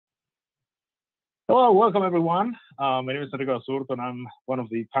Hello, welcome everyone. My name is Enrique Basurto, and I'm one of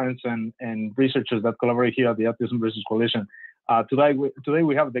the parents and researchers that collaborate here at the Autism Research Coalition. Today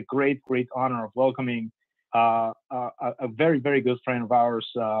we have the great honor of welcoming a very good friend of ours,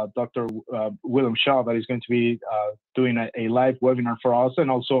 Dr. William Shaw, that is going to be doing a live webinar for us, and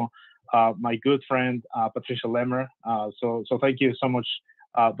also my good friend Patricia Lemmer. So thank you so much,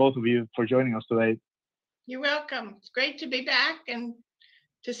 both of you, for joining us today. You're welcome. It's great to be back and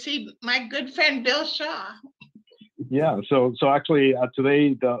to see my good friend Bill Shaw. Yeah, so actually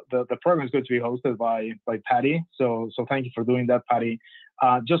today the program is going to be hosted by Patty. So thank you for doing that, Patty.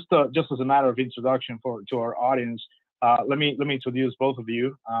 Just as a matter of introduction to our audience, let me introduce both of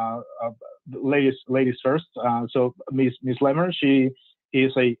you. Ladies first. So Ms. Lemmer, she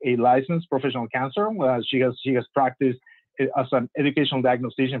is a licensed professional counselor. She has practiced as an educational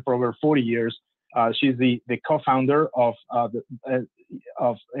diagnostician for over 40 years. She's the co-founder of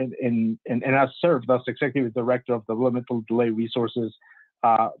and has served as executive director of developmental delay resources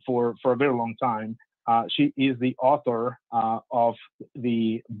for a very long time. She is the author of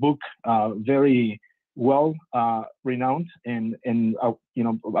the book, very well renowned, and a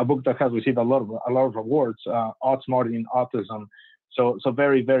book that has received a lot of awards, Outsmarting in Autism. So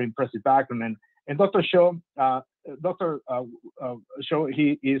very impressive background. And Dr. Shaw, Shaw,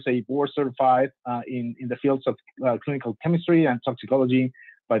 he is a board certified in the fields of clinical chemistry and toxicology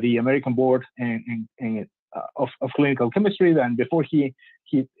by the American Board of Clinical Chemistry. And before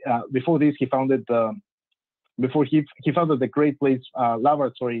this, he founded the Great Place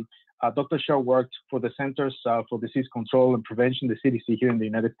Laboratory. Dr. Shaw worked for the Centers for Disease Control and Prevention, the CDC, here in the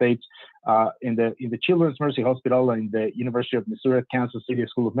United States, in the Children's Mercy Hospital and the University of Missouri at Kansas City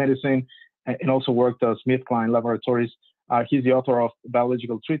School of Medicine, and also worked at SmithKline Laboratories. He's the author of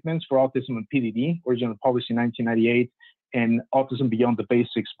Biological Treatments for Autism and PDD, originally published in 1998, and Autism Beyond the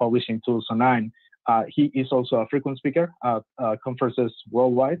Basics, published in 2009. He is also a frequent speaker at conferences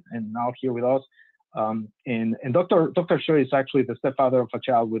worldwide, and now here with us. And Dr. Shaw is actually the stepfather of a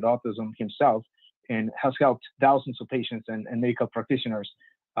child with autism himself, and has helped thousands of patients and medical practitioners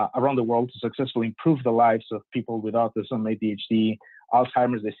around the world to successfully improve the lives of people with autism, ADHD,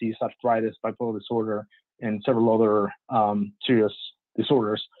 Alzheimer's disease, arthritis, bipolar disorder, and several other serious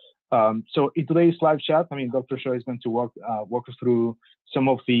disorders. So in today's live chat, Dr. Shaw is going to walk us through some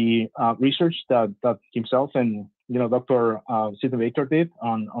of the research that himself and Dr. Sidney Baker did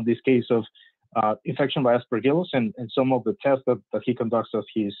on this case of infection by Aspergillus, and some of the tests that he conducts at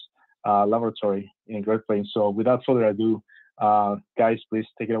his laboratory in Great Plains. So without further ado, guys, please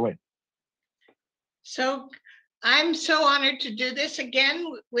take it away. So I'm so honored to do this again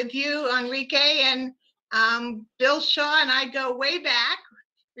with you, Enrique, and Bill Shaw and I go way back.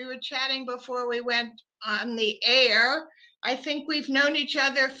 We were chatting before we went on the air. I think we've known each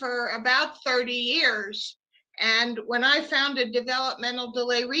other for about 30 years. And when I founded Developmental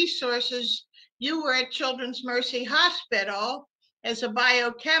Delay Resources, you were at Children's Mercy Hospital as a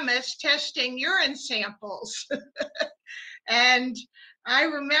biochemist testing urine samples. And I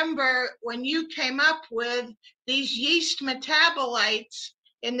remember when you came up with these yeast metabolites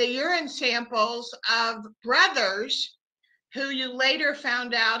in the urine samples of brothers who you later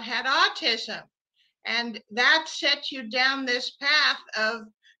found out had autism. And that set you down this path of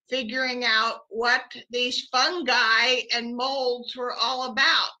figuring out what these fungi and molds were all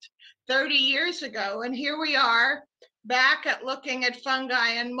about 30 years ago. And here we are back at looking at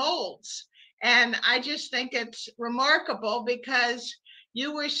fungi and molds. And I just think it's remarkable because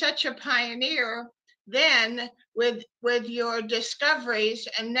you were such a pioneer then with your discoveries,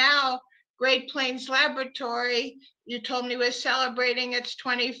 and now Great Plains Laboratory, you told me, was celebrating its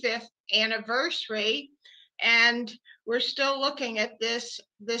 25th anniversary, and we're still looking at this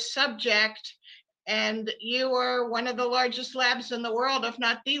subject. And you are one of the largest labs in the world, if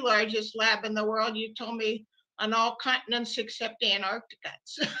not the largest lab in the world. You told me on all continents except Antarctica.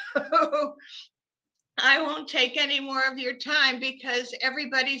 So I won't take any more of your time because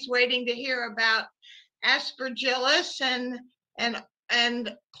everybody's waiting to hear about Aspergillus and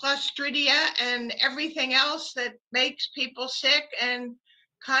Clostridia and everything else that makes people sick and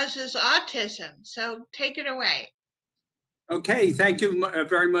causes autism. So take it away. Okay, thank you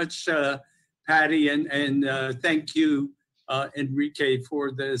very much, Patty, and thank you, Enrique,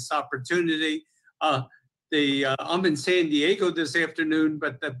 for this opportunity. I'm in San Diego this afternoon,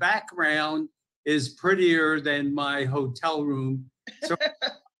 but the background is prettier than my hotel room. So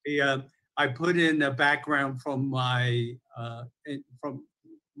I put in a background from my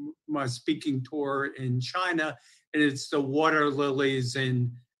speaking tour in China, and it's the water lilies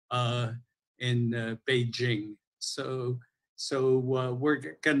in Beijing. So So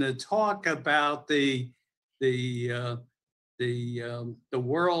we're going to talk about the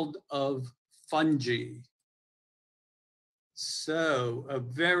world of fungi. So a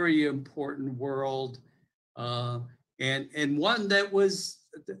very important world, and one that was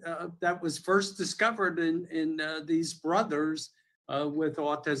first discovered in these brothers with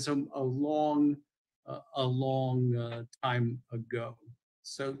autism a long time ago.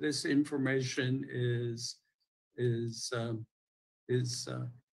 So this information is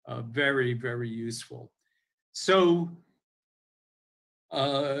very, very useful. So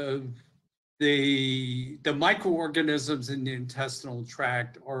the microorganisms in the intestinal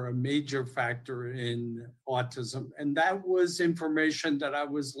tract are a major factor in autism, and that was information that I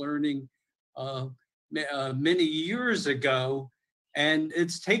was learning many years ago, and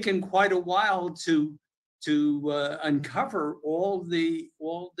it's taken quite a while to uncover all the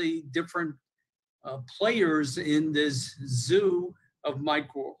different players in this zoo of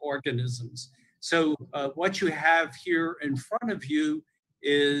microorganisms. So what you have here in front of you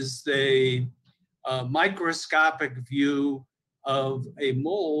is the microscopic view of a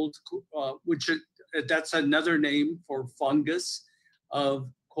mold, that's another name for fungus,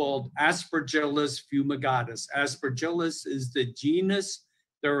 called Aspergillus fumigatus. Aspergillus is the genus.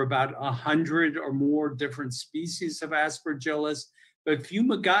 There are about 100 or more different species of Aspergillus, but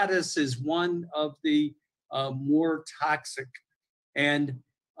fumigatus is one of the more toxic. And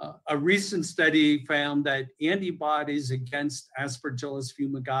a recent study found that antibodies against Aspergillus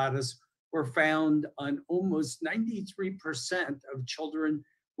fumigatus were found on almost 93% of children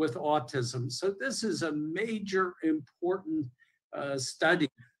with autism. So this is a major important study.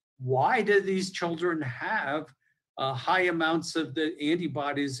 Why do these children have high amounts of the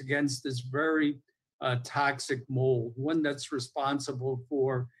antibodies against this very toxic mold? One that's responsible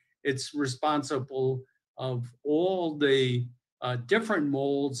of all the different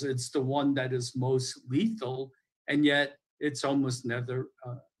molds, it's the one that is most lethal, and yet it's almost never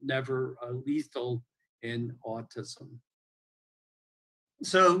lethal in autism.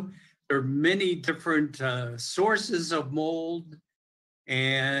 So there are many different sources of mold,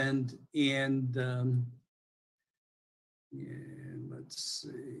 and let's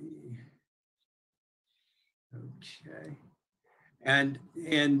see. Okay, and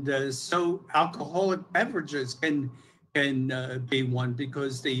so alcoholic beverages can be one,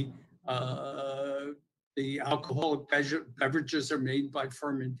 because the alcoholic beverages are made by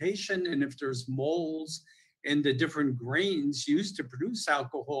fermentation, and if there's molds in the different grains used to produce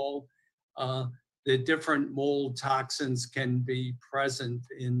alcohol, the different mold toxins can be present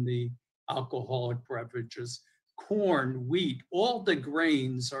in the alcoholic beverages. Corn, wheat, all the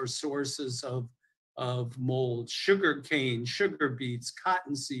grains are sources of mold. Sugar cane, sugar beets,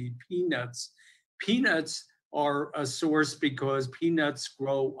 cottonseed, peanuts. Peanuts are a source because peanuts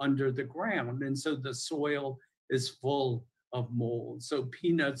grow under the ground, and so the soil is full of mold. So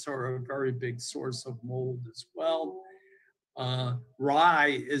peanuts are a very big source of mold as well.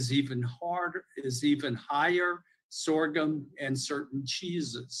 Rye is even higher, sorghum, and certain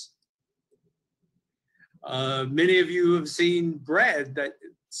cheeses. Many of you have seen bread that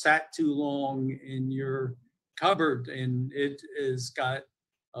sat too long in your cupboard and it has got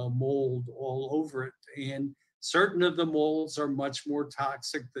mold all over it. And certain of the molds are much more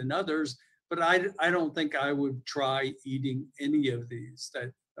toxic than others, but I don't think I would try eating any of these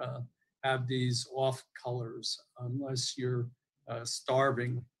that have these off colors unless you're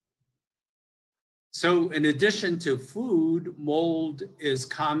starving. So in addition to food, mold is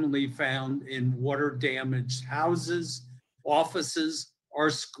commonly found in water damaged houses, offices, or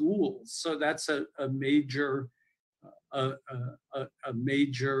schools. So that's a major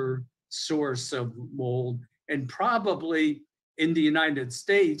source of mold. And probably in the United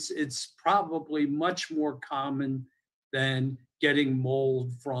States, it's probably much more common than getting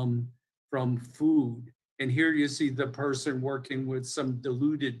mold from food. And here you see the person working with some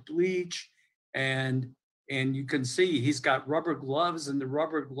diluted bleach, and you can see he's got rubber gloves, and the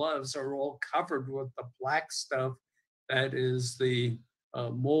rubber gloves are all covered with the black stuff that is the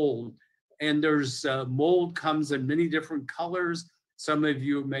mold. And there's mold comes in many different colors. Some of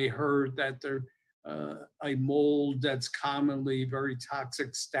you may heard that there a mold that's commonly very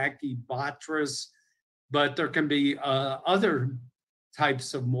toxic, Stachybotrys, but there can be other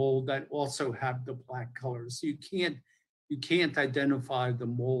types of mold that also have the black colors. So you can't identify the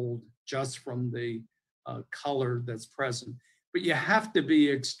mold just from the color that's present, but you have to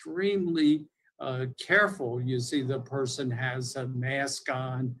be extremely careful. You see the person has a mask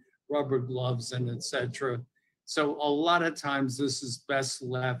on, rubber gloves, and etc. So a lot of times this is best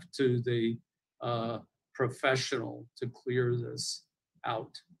left to the professional to clear this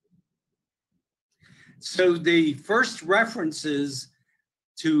out. So the first references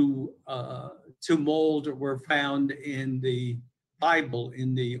to mold were found in the Bible,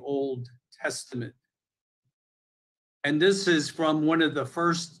 in the Old Testament. And this is from one of the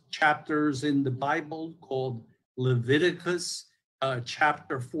first chapters in the Bible called Leviticus,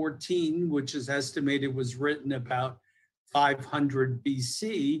 chapter 14, which is estimated was written about 500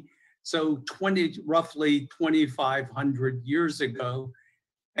 BC. So roughly 2,500 years ago.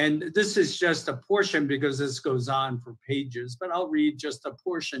 And this is just a portion because this goes on for pages, but I'll read just a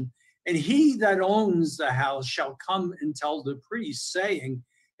portion. And he that owns the house shall come and tell the priest, saying,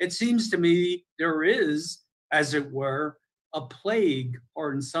 it seems to me there is, as it were, a plague,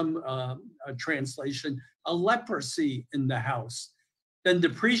 or in some a translation, a leprosy in the house. Then the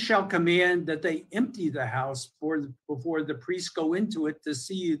priest shall command that they empty the house before the priest go into it to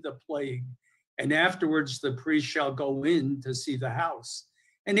see the plague. And afterwards the priest shall go in to see the house.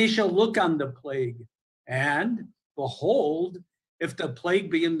 And he shall look on the plague, and behold, if the plague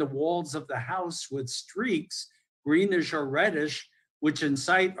be in the walls of the house with streaks, greenish or reddish, which in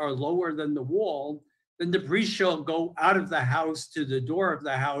sight are lower than the wall, then the priest shall go out of the house to the door of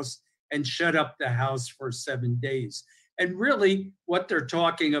the house and shut up the house for 7 days. And really what they're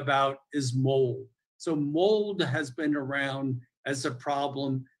talking about is mold. So mold has been around as a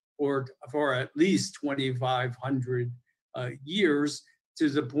problem for at least 2,500 years, to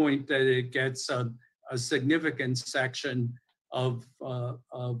the point that it gets a significant section of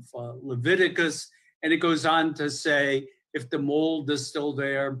Leviticus. And it goes on to say, if the mold is still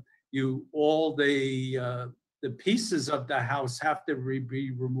there, all the pieces of the house have to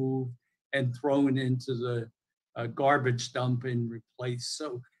be removed and thrown into the garbage dump and replaced.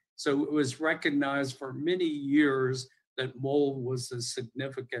 So it was recognized for many years that mold was a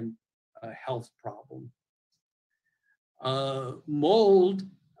significant health problem. Mold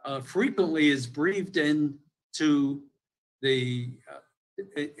frequently is breathed into the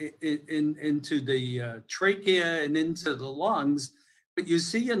trachea and into the lungs, but you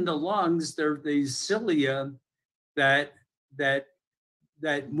see in the lungs there are these cilia that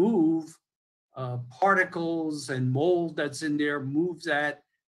move particles, and mold that's in there moves that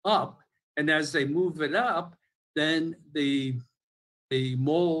up, and as they move it up, then the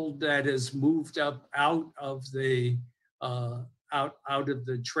mold that is moved up out of the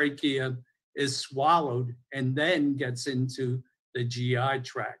trachea is swallowed and then gets into the GI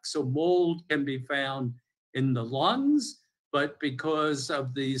tract. So mold can be found in the lungs, but because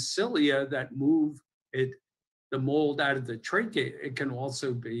of the cilia that move the mold out of the trachea, it can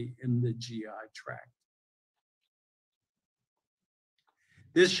also be in the GI tract.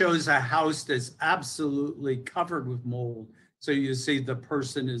 This shows a house that's absolutely covered with mold. So you see the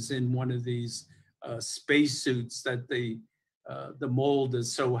person is in one of these spacesuits that the mold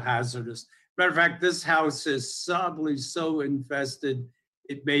is so hazardous. Matter of fact, this house is probably so infested,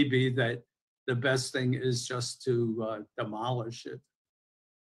 it may be that the best thing is just to demolish it.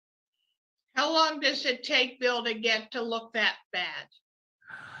 How long does it take, Bill, to get to look that bad?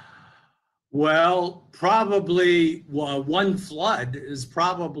 Well, probably one flood is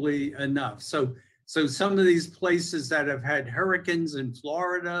probably enough. So some of these places that have had hurricanes in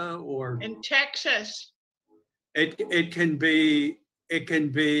Florida or in Texas, it can be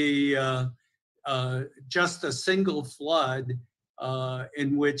just a single flood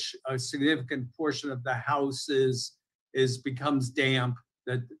in which a significant portion of the house becomes damp,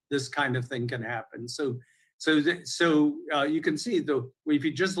 that this kind of thing can happen. So you can see if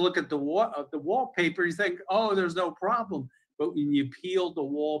you just look at the wallpaper, you think, oh, there's no problem. But when you peel the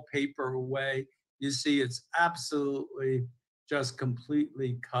wallpaper away, you see it's absolutely just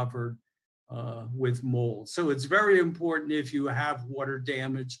completely covered with mold. So it's very important, if you have water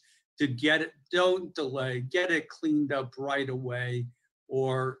damage, to get it, don't delay, get it cleaned up right away,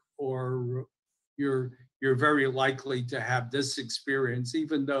 or you're very likely to have this experience.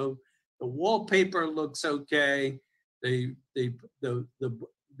 Even though the wallpaper looks okay, the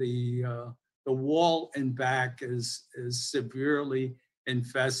wall and back is severely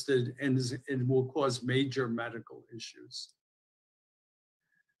infested and will cause major medical issues.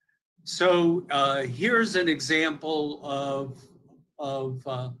 So here's an example of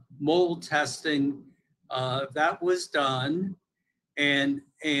mold testing that was done, and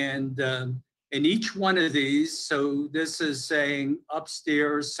in each one of these, so this is saying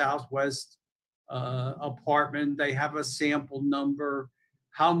upstairs southwest apartment, they have a sample number,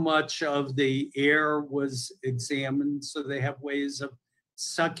 how much of the air was examined, so they have ways of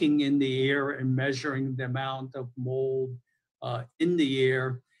sucking in the air and measuring the amount of mold in the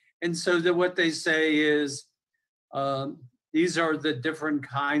air. And so what they say is, these are the different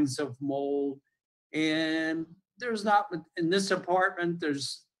kinds of mold. And there's not, in this apartment,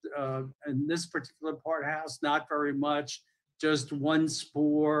 there's, in this particular part house, not very much, just one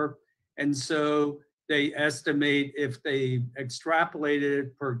spore. And so they estimate, if they extrapolated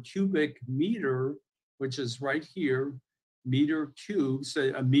it per cubic meter, which is right here, meter cubed.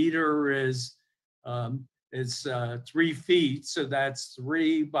 So a meter is 3 feet. So that's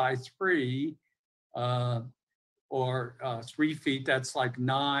 3 by 3, or 3 feet. That's like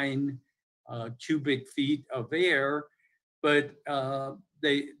 9 cubic feet of air. But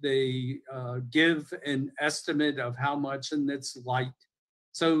they give an estimate of how much, and it's light.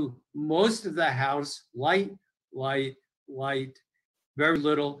 So most of the house, light, light, light, very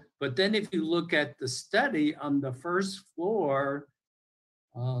little. But then if you look at the study on the first floor,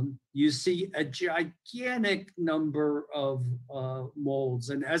 you see a gigantic number of molds,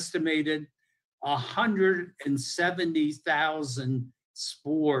 an estimated 170,000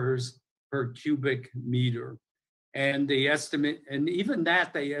 spores per cubic meter. And the estimate, and even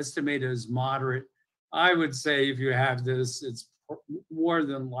that they estimate as moderate. I would say if you have this, it's more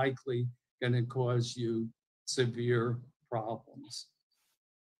than likely going to cause you severe problems.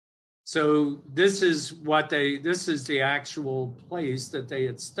 So this is the actual place that they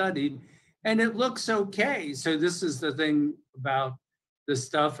had studied, and it looks okay. So this is the thing about the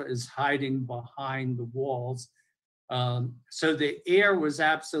stuff is hiding behind the walls. So the air was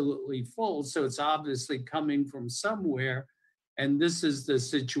absolutely full, so it's obviously coming from somewhere. And this is the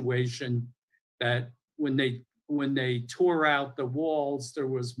situation that when they tore out the walls, there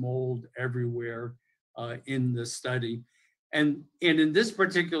was mold everywhere in the study. And in this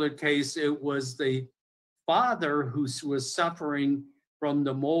particular case, it was the father who was suffering from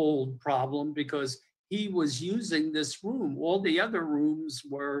the mold problem because he was using this room. All the other rooms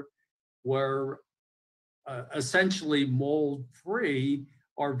were essentially mold-free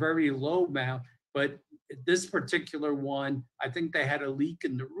or very low amount, but this particular one, I think they had a leak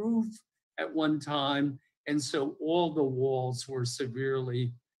in the roof at one time, and so all the walls were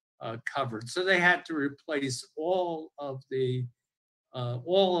severely covered. So they had to replace all of the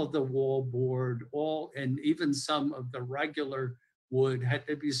wall board, and even some of the regular wood had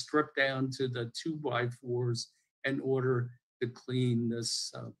to be stripped down to the 2x4s in order to clean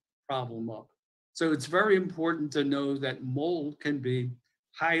this problem up. So it's very important to know that mold can be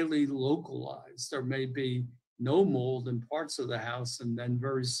highly localized. There may be no mold in parts of the house and then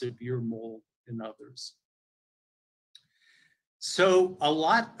very severe mold in others. So a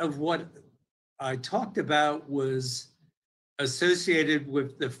lot of what I talked about was associated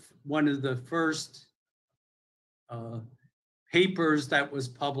with one of the first papers that was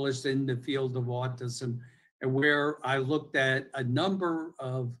published in the field of autism, and where I looked at a number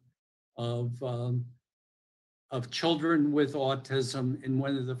of children with autism in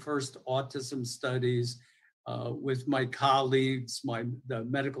one of the first autism studies with my colleagues, the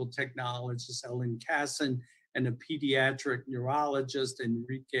medical technologist, Ellen Casson, and a pediatric neurologist,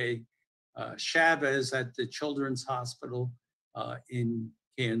 Enrique Chavez, at the Children's Hospital in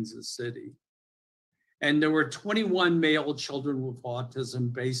Kansas City. And there were 21 male children with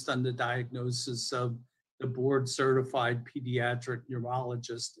autism based on the diagnosis of the board-certified pediatric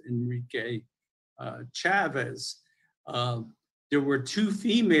neurologist, Enrique Chavez. There were 2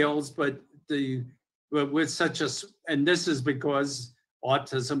 females, but with such a, and this is because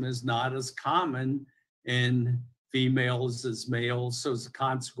autism is not as common in females as males. So as a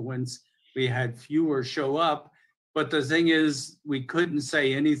consequence, we had fewer show up. But the thing is, we couldn't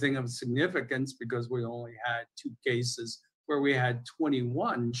say anything of significance because we only had 2 cases where we had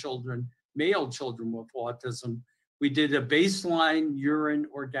 21 children, male children with autism. We did a baseline urine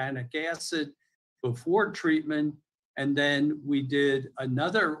organic acid before treatment, and then we did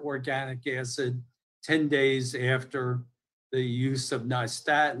another organic acid 10 days after the use of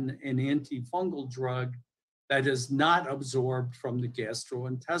Nystatin, an antifungal drug that is not absorbed from the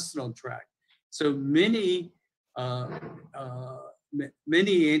gastrointestinal tract. So many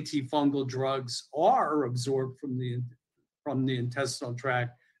antifungal drugs are absorbed from the intestinal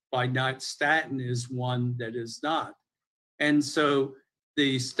tract. By Nystatin is one that is not. And so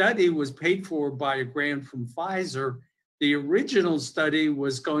the study was paid for by a grant from Pfizer. The original study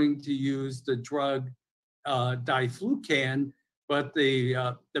was going to use the drug diflucan, but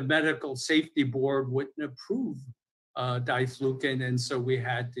the Medical Safety Board wouldn't approve diflucan, and so we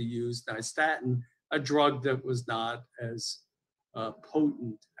had to use Nystatin, a drug that was not as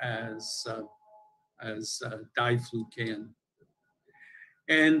potent as diflucan.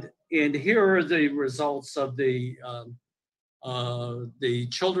 And here are the results of the the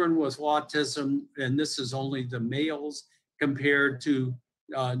children with autism, and this is only the males, compared to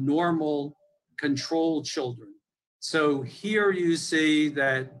normal control children. So here you see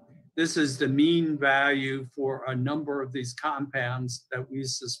that this is the mean value for a number of these compounds that we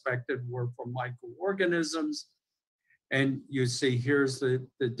suspected were from microorganisms. And you see here's the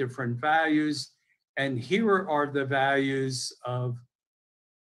different values. And here are the values of,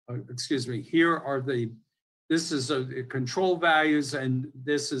 here are this is the control values, and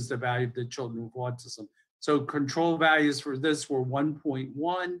this is the value of the children with autism. So control values for this were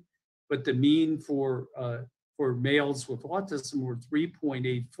 1.1, but the mean for males with autism were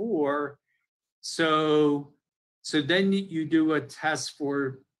 3.84. So then you do a test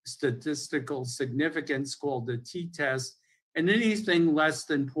for statistical significance called the t-test, and anything less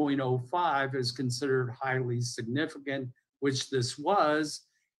than 0.05 is considered highly significant, which this was.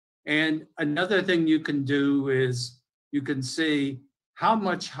 And another thing you can do is you can see how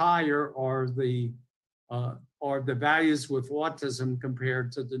much higher are the values with autism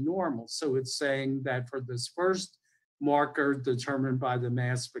compared to the normal. So it's saying that for this first marker determined by the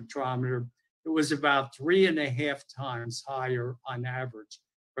mass spectrometer, it was about 3.5 times higher on average.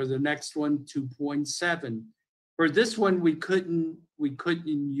 For the next one, 2.7. For this one, we couldn't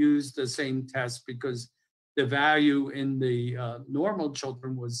use the same test because the value in the normal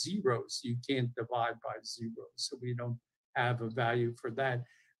children was 0. So you can't divide by 0. So we don't have a value for that.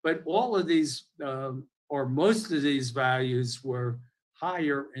 But all of these, or most of these values were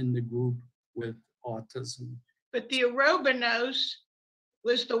higher in the group with autism. But the arobinose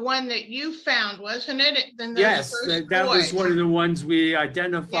was the one that you found, wasn't it? Yes, that was one of the ones we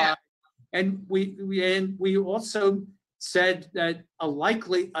identified. Yeah. And we also said that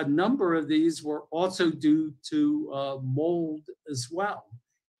a number of these were also due to mold as well.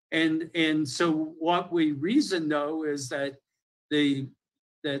 And so what we reason though is that these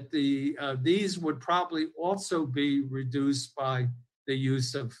would probably also be reduced by the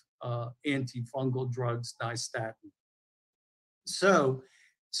use of antifungal drugs, Nystatin.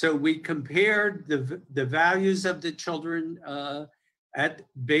 So we compared the values of the children at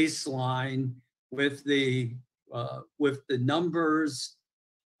baseline with the numbers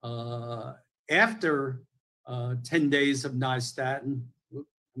after 10 days of Nystatin.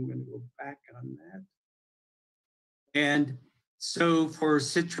 I'm going to go back on that. And so for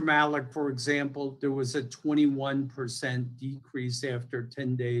citramalic, for example, there was a 21% decrease after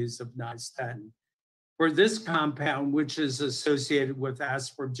 10 days of Nystatin. For this compound, which is associated with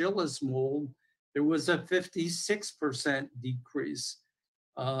Aspergillus mold, there was a 56% decrease.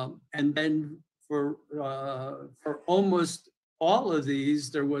 And then for almost all of these,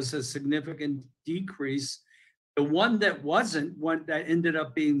 there was a significant decrease. The one that that ended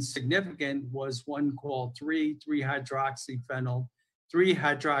up being significant was one called 3-hydroxyphenyl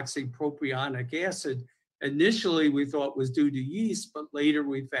 3-hydroxypropionic acid. Initially, we thought was due to yeast, but later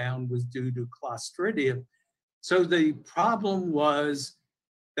we found was due to Clostridium. So the problem was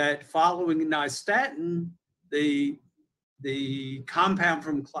that following Nystatin, the compound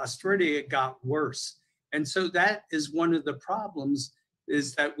from Clostridia got worse. And so that is one of the problems,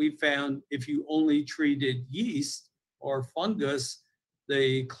 is that we found if you only treated yeast or fungus,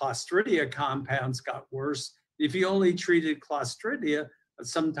 the Clostridia compounds got worse. If you only treated Clostridia,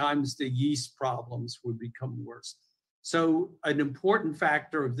 sometimes the yeast problems would become worse. So an important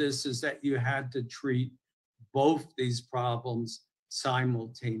factor of this is that you had to treat both these problems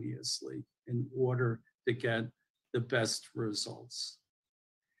simultaneously in order to get the best results.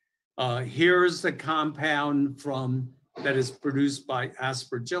 Here's the compound that is produced by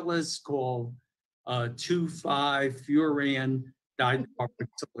Aspergillus called 2,5-furan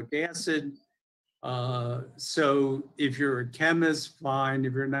dicarboxylic acid. So if you're a chemist, fine.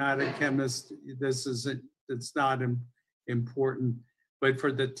 If you're not a chemist, it's not important. But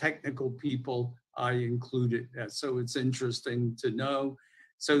for the technical people, I included that. So it's interesting to know.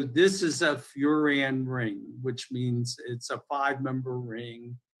 So this is a furan ring, which means it's a 5-member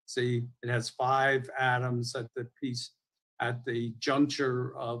ring. See, it has 5 atoms at the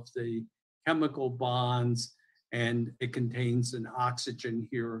juncture of the chemical bonds, and it contains an oxygen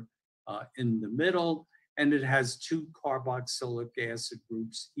here in the middle, and it has 2 carboxylic acid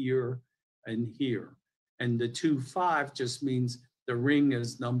groups here and here. And the 2,5 just means the ring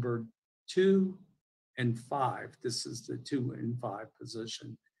is numbered 2 and 5. This is the 2 and 5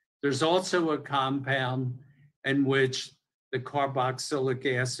 position. There's also a compound in which the carboxylic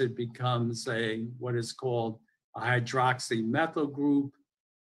acid becomes what is called a hydroxymethyl group.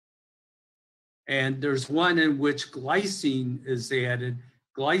 And there's one in which glycine is added.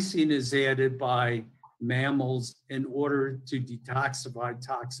 Glycine is added by mammals in order to detoxify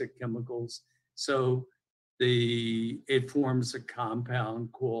toxic chemicals. So it forms a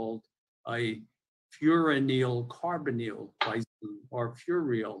compound called a furanil carbonyl glycine or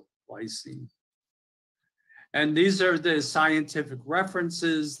furyl glycine. And these are the scientific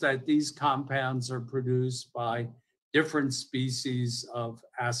references that these compounds are produced by different species of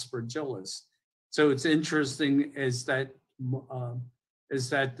Aspergillus. So it's interesting is that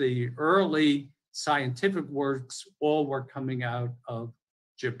the early scientific works all were coming out of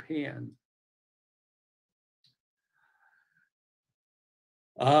Japan.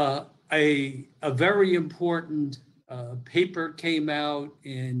 A very important paper came out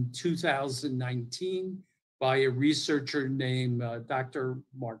in 2019 by a researcher named Dr.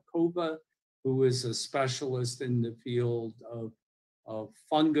 Markova, who is a specialist in the field of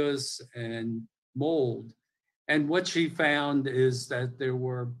fungus and mold. And what she found is that there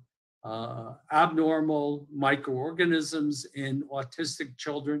were abnormal microorganisms in autistic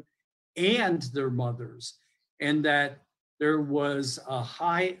children and their mothers, and that there was a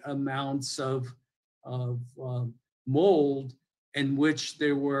high amounts of mold in which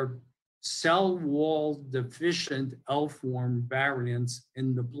there were cell wall deficient L-form variants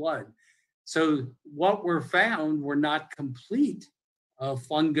in the blood. So what were found were not complete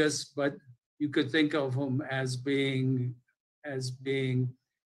fungus, but you could think of them as being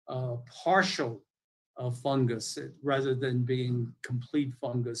partial fungus rather than being complete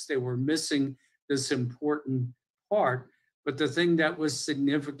fungus. They were missing this important part. But the thing that was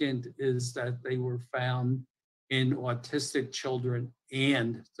significant is that they were found in autistic children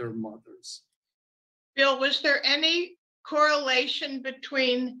and their mothers. Bill, was there any correlation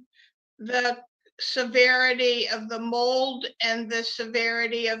between the severity of the mold and the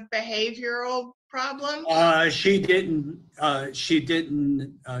severity of behavioral problems? She didn't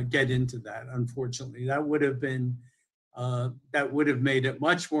get into that, unfortunately. That would have made it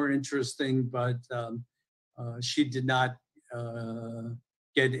much more interesting, but she did not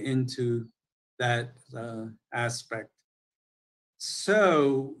get into that aspect.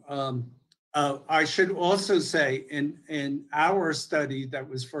 So I should also say in our study that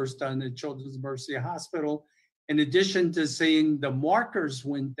was first done at Children's Mercy Hospital, in addition to seeing the markers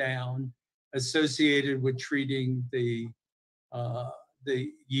went down associated with treating the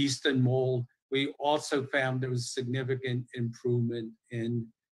yeast and mold, we also found there was significant improvement in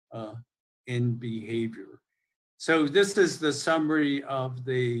behavior. So this is the summary of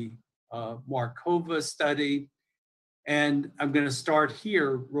the Markova study. And I'm going to start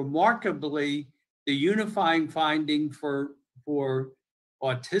here. Remarkably, the unifying finding for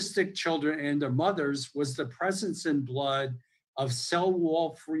autistic children and their mothers was the presence in blood of cell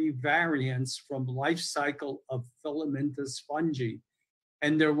wall-free variants from life cycle of filamentous fungi.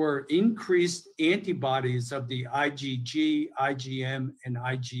 And there were increased antibodies of the IgG, IgM, and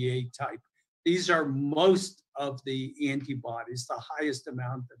IgA type. These are most of the antibodies. The highest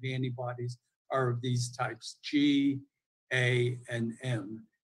amount of antibodies are of these types, G, A, and M.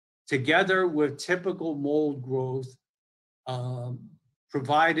 Together with typical mold growth,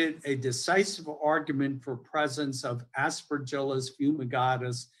 provided a decisive argument for presence of Aspergillus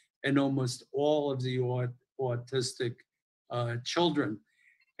fumigatus in almost all of the autistic children.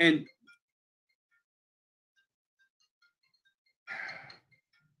 And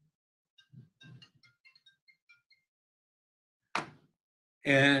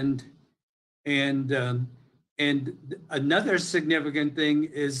another significant thing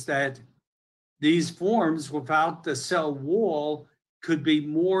is that these forms without the cell wall could be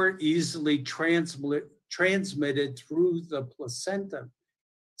more easily transmitted through the placenta.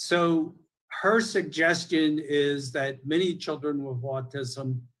 So her suggestion is that many children with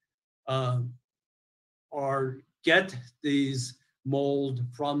autism get these mold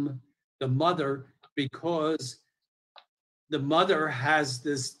from the mother because the mother has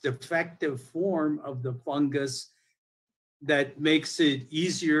this defective form of the fungus that makes it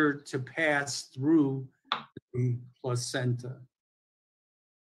easier to pass through the placenta.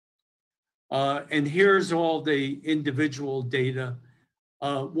 And here's all the individual data.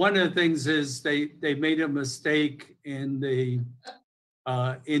 One of the things is they made a mistake in the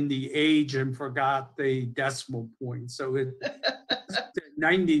age and forgot the decimal point. So it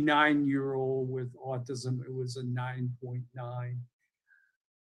 99-year-old with autism, it was a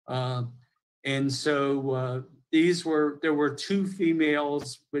 9.9. And so there were two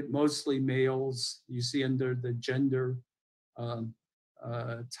females, but mostly males, you see under the gender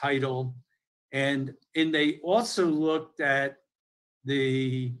title. And they also looked at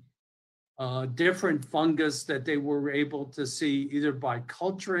the different fungus that they were able to see either by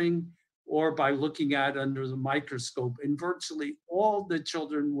culturing or by looking at under the microscope. And virtually all the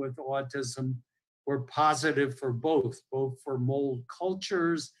children with autism were positive for both for mold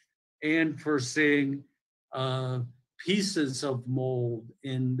cultures and for seeing pieces of mold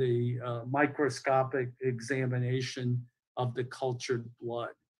in the microscopic examination of the cultured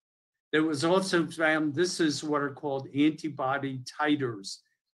blood. There was also found, this is what are called antibody titers,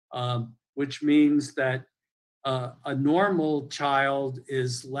 which means that a normal child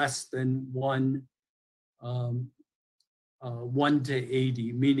is less than 1 to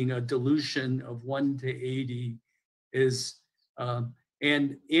 80, meaning a dilution of 1 to 80 is, the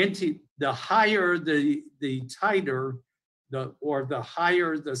higher the titer, the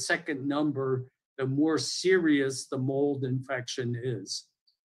higher the second number, the more serious the mold infection is.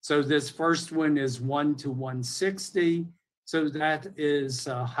 So this first one is 1 to 160. So that is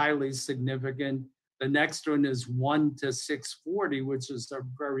highly significant. The next one is 1 to 640, which is a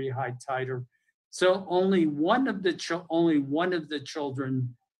very high titer. So only one of the children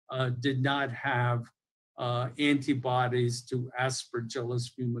did not have antibodies to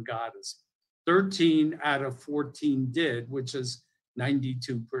Aspergillus fumigatus. 13 out of 14 did, which is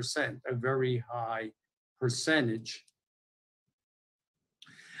 92%, a very high percentage.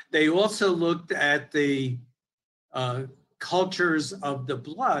 They also looked at the cultures of the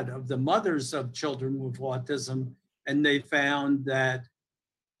blood of the mothers of children with autism, and they found that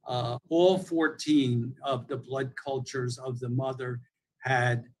all 14 of the blood cultures of the mother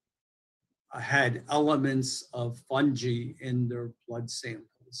had elements of fungi in their blood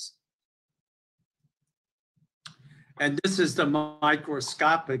samples. And this is the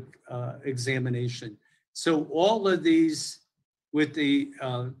microscopic examination. So all of these with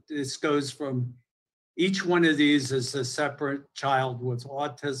this goes from, each one of these is a separate child with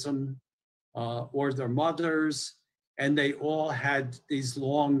autism or their mothers, and they all had these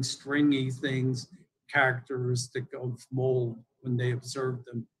long stringy things characteristic of mold when they observed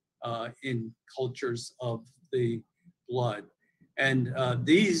them in cultures of the blood. And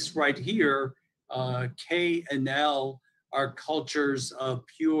these right here, K and L, are cultures of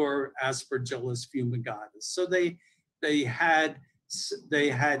pure Aspergillus fumigatus. So they had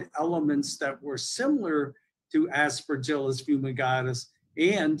elements that were similar to Aspergillus fumigatus,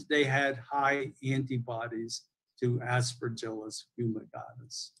 and they had high antibodies to Aspergillus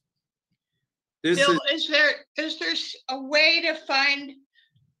fumigatus. Bill, is there a way to find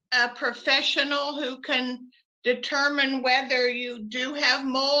a professional who can determine whether you do have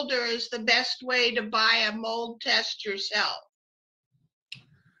mold, or is the best way to buy a mold test yourself?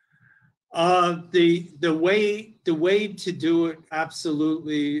 The way to do it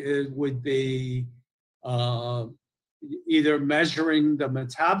absolutely it would be either measuring the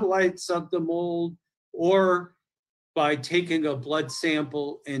metabolites of the mold, or by taking a blood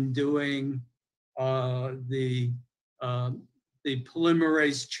sample and doing the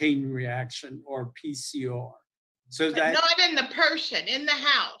polymerase chain reaction, or PCR. So that, not in the person, in the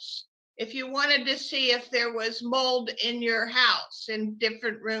house. If you wanted to see if there was mold in your house, in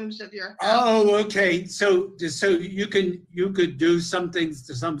different rooms of your house. Oh, okay. So you could do some things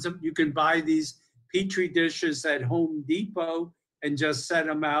to you can buy these Petri dishes at Home Depot and just set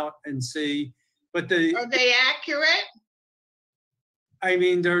them out and see. But are they accurate? I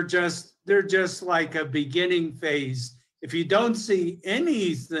mean, they're just like a beginning phase. If you don't see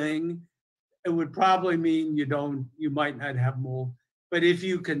anything, it would probably mean you might not have mold. But if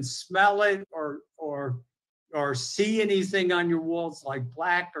you can smell it or see anything on your walls, like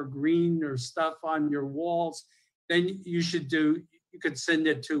black or green or stuff on your walls, then you could send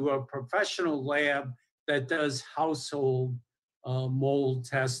it to a professional lab that does household mold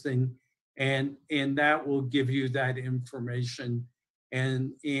testing, and that will give you that information.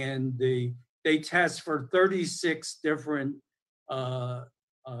 And they test for 36 different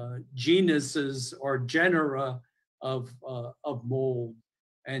genuses or genera of mold,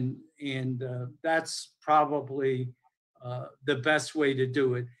 and that's probably the best way to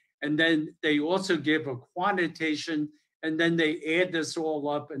do it. And then they also give a quantitation, and then they add this all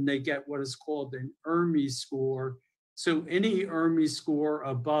up, and they get what is called an ERMI score. So any ERMI score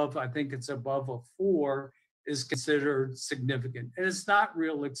above, I think it's above a 4, is considered significant, and it's not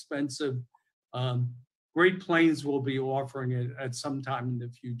real expensive. Great Plains will be offering it at some time in the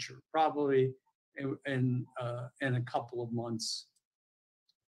future, probably in a couple of months.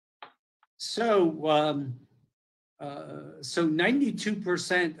 So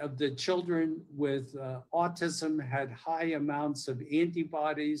 92% of the children with autism had high amounts of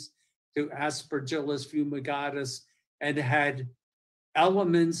antibodies to Aspergillus fumigatus, and had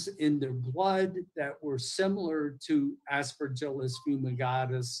elements in their blood that were similar to Aspergillus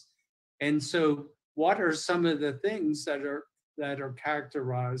fumigatus. And so what are some of the things that are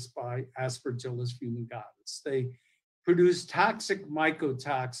characterized by Aspergillus fumigatus? They produce toxic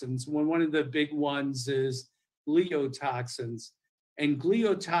mycotoxins. One of the big ones is gliotoxins. And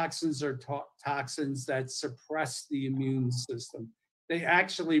gliotoxins are toxins that suppress the immune system. They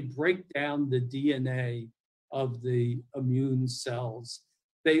actually break down the DNA of the immune cells.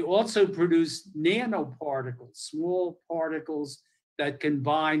 They also produce nanoparticles, small particles that can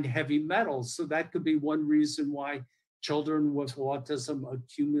bind heavy metals. So that could be one reason why children with autism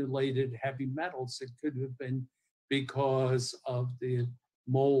accumulated heavy metals. It could have been because of the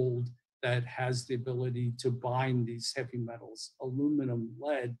mold that has the ability to bind these heavy metals: aluminum,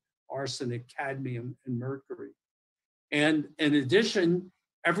 lead, arsenic, cadmium, and mercury. And in addition,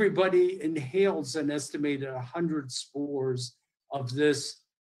 everybody inhales an estimated 100 spores of this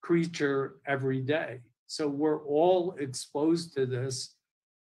creature every day. So we're all exposed to this.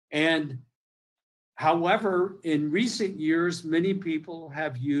 And however, in recent years, many people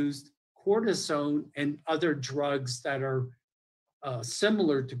have used cortisone and other drugs that are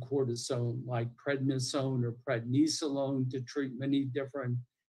similar to cortisone, like prednisone or prednisolone, to treat many different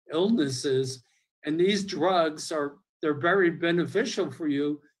illnesses. And these drugs they're very beneficial for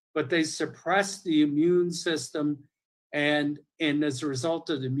you, but they suppress the immune system. And as a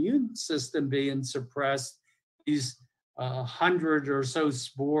result of the immune system being suppressed, these 100 or so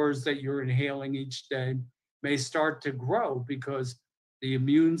spores that you're inhaling each day may start to grow, because the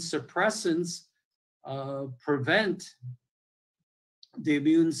immune suppressants allow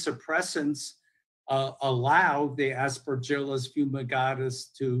the Aspergillus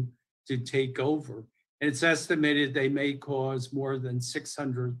fumigatus to take over. And it's estimated they may cause more than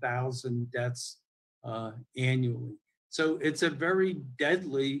 600,000 deaths annually. So it's a very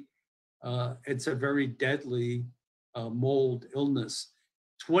deadly mold illness.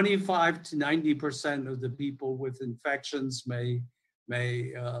 25 to 90% of the people with infections may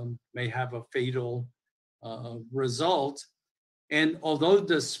have a fatal result. And although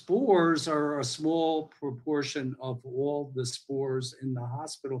the spores are a small proportion of all the spores in the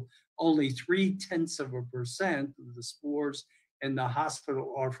hospital, only 0.3% of the spores in the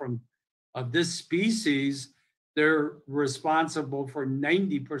hospital are of this species. They're responsible for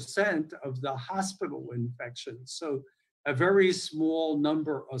 90% of the hospital infections. So a very small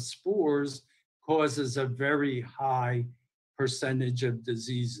number of spores causes a very high percentage of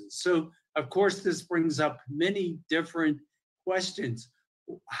diseases. So of course, this brings up many different questions.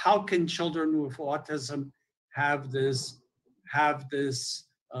 How can children with autism have this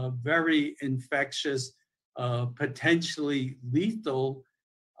very infectious, potentially lethal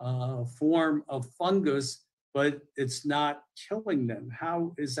form of fungus, but it's not killing them?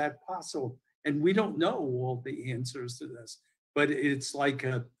 How is that possible? And we don't know all the answers to this, but it's like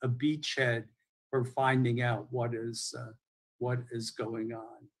a beachhead for finding out what is going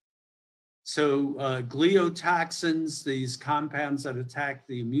on. So gliotoxins, these compounds that attack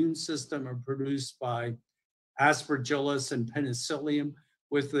the immune system, are produced by Aspergillus and Penicillium,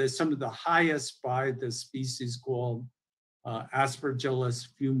 with some of the highest by the species called Aspergillus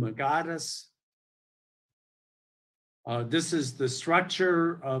fumigatus. This is the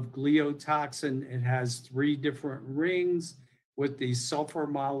structure of gliotoxin. It has 3 different rings with these sulfur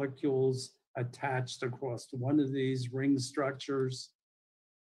molecules attached across one of these ring structures.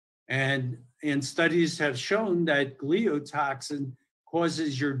 And studies have shown that gliotoxin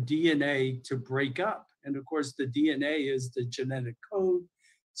causes your DNA to break up. And of course, the DNA is the genetic code.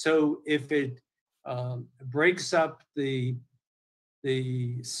 So if it breaks up the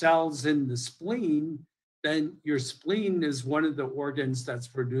cells in the spleen, then your spleen is one of the organs that's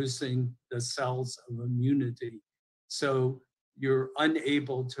producing the cells of immunity. So you're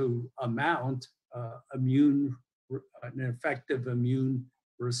unable to mount an effective immune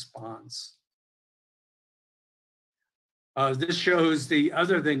response. This shows the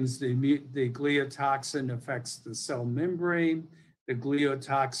other things. The gliotoxin affects the cell membrane. The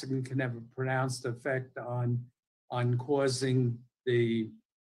gliotoxin can have a pronounced effect on causing the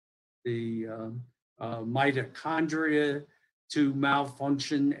mitochondria to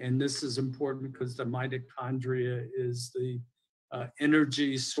malfunction. And this is important because the mitochondria is the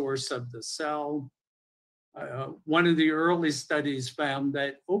energy source of the cell. One of the early studies found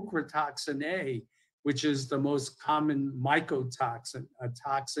that ochratoxin A, which is the most common mycotoxin, a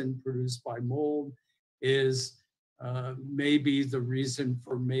toxin produced by mold, is maybe the reason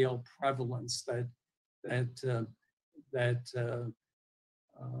for male prevalence, that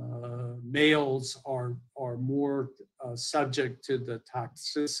males are more subject to the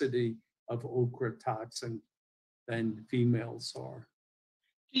toxicity of ochratoxin than females are.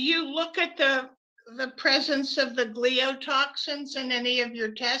 Do you look at the presence of the gliotoxins in any of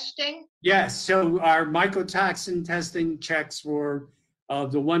your testing? Yes, so our mycotoxin testing checks for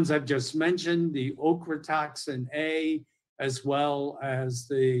the ones I've just mentioned, the ochratoxin A, as well as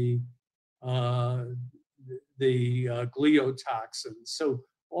the gliotoxins. So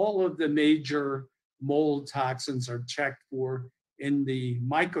all of the major mold toxins are checked for in the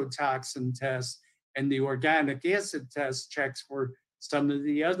mycotoxin test, and the organic acid test checks for some of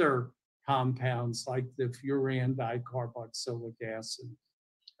the other compounds like the furan dicarboxylic acid.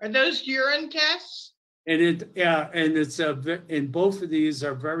 Are those urine tests? And and both of these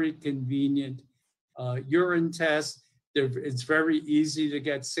are very convenient urine tests. It's very easy to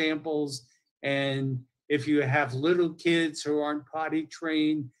get samples, and if you have little kids who aren't potty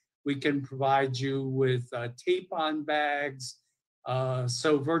trained, we can provide you with tape-on bags.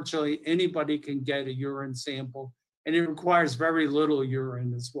 So virtually anybody can get a urine sample, and it requires very little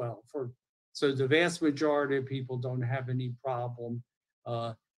urine as well. So the vast majority of people don't have any problem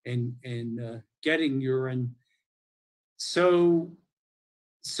in getting urine. So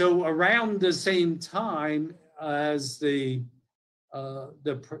around the same time as the Dr.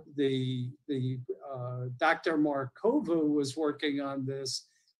 Markova was working on this,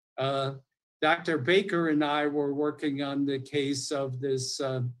 Dr. Baker and I were working on the case of this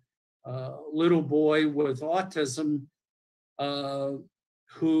little boy with autism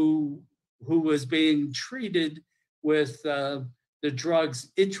who was being treated with the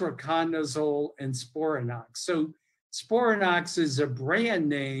drugs itraconazole and Sporanox. So Sporanox is a brand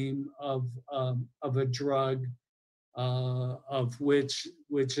name of a drug of which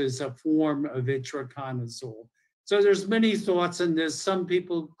is a form of itraconazole. So there's many thoughts in this. Some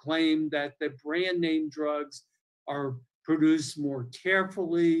people claim that the brand name drugs are produced more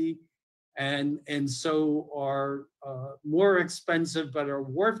carefully and so are more expensive but are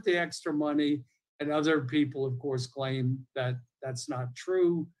worth the extra money. And other people, of course, claim that that's not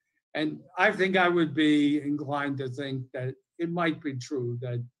true. And I think I would be inclined to think that it might be true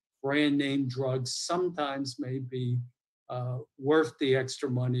that brand name drugs sometimes may be worth the extra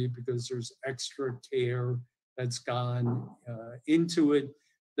money because there's extra care that's gone into it.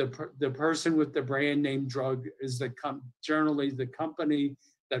 The person with the brand name drug is generally the company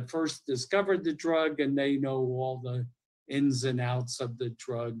that first discovered the drug, and they know all the ins and outs of the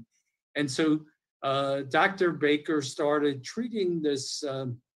drug. And so Dr. Baker started treating this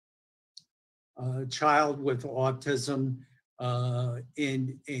child with autism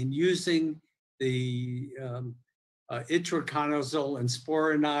in using the itraconazole and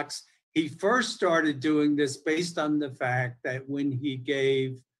Sporanox. He first started doing this based on the fact that when he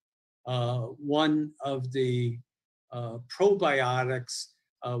gave one of the probiotics,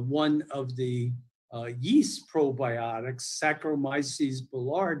 one of the yeast probiotics, Saccharomyces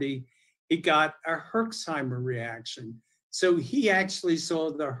boulardii, he got a Herxheimer reaction. So he actually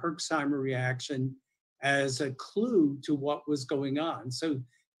saw the Herxheimer reaction as a clue to what was going on. So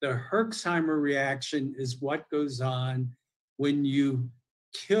the Herxheimer reaction is what goes on when you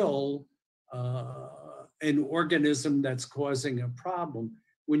kill an organism that's causing a problem.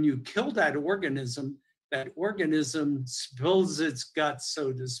 When you kill that organism spills its guts,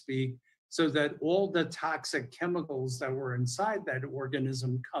 so to speak, so that all the toxic chemicals that were inside that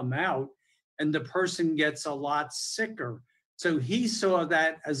organism come out, and the person gets a lot sicker. So he saw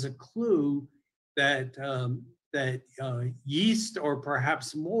that as a clue that yeast or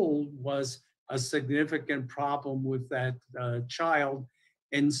perhaps mold was a significant problem with that child.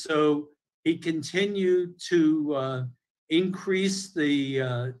 And so he continued to increase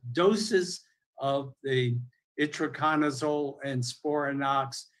the doses of the itraconazole and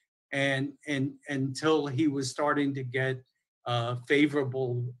Sporanox and until he was starting to get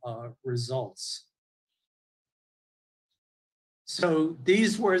favorable results. So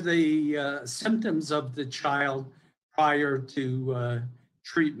these were the symptoms of the child prior to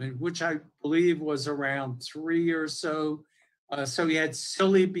treatment, which I believe was around 3 or so. So he had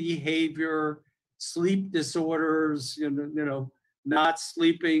silly behavior, sleep disorders, not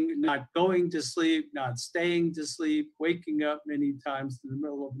sleeping, not going to sleep, not staying to sleep, waking up many times in the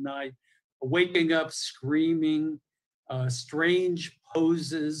middle of the night, waking up screaming, strange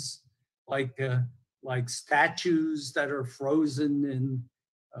poses like statues that are frozen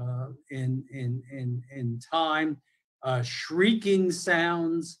in time, shrieking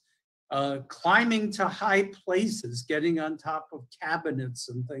sounds, climbing to high places, getting on top of cabinets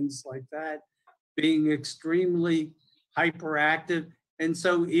and things like that, being extremely hyperactive. And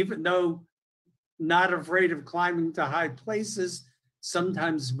so even though not afraid of climbing to high places,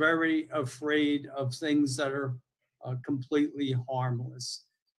 sometimes very afraid of things that are completely harmless.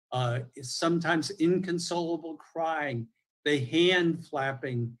 sometimes inconsolable crying, the hand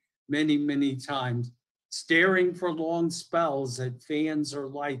flapping many, many times, staring for long spells at fans or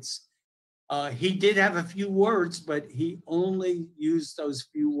lights. He did have a few words, but he only used those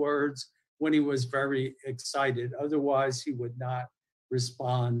few words when he was very excited. Otherwise, he would not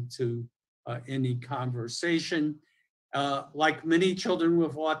respond to any conversation. Like many children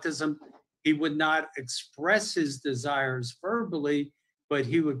with autism, he would not express his desires verbally, but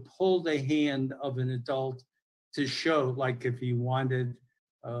he would pull the hand of an adult to show, like if he wanted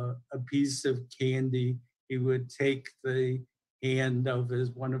a piece of candy, he would take the hand of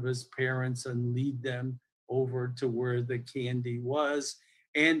one of his parents and lead them over to where the candy was.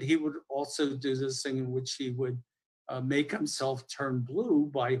 And he would also do this thing in which he would make himself turn blue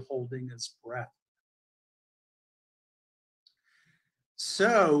by holding his breath.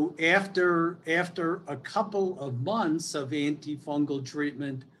 So after a couple of months of antifungal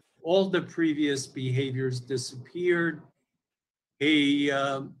treatment, all the previous behaviors disappeared. He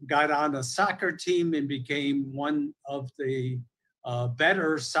got on a soccer team and became one of the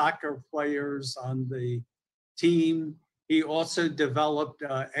better soccer players on the team. He also developed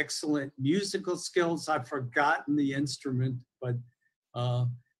excellent musical skills. I've forgotten the instrument, but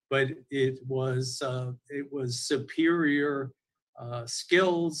it was superior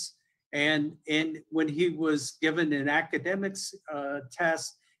skills. And when he was given an academics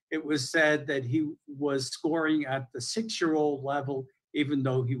test, it was said that he was scoring at the 6-year-old level, even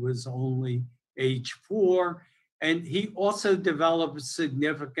though he was only age 4. And he also developed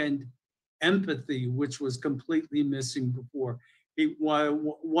significant empathy, which was completely missing before.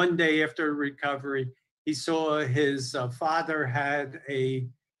 One day after recovery, he saw his father had a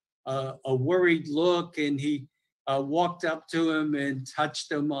worried look, and he walked up to him and touched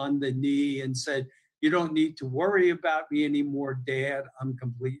him on the knee and said, "You don't need to worry about me anymore, Dad. I'm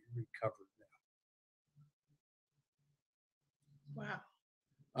completely recovered now." Wow.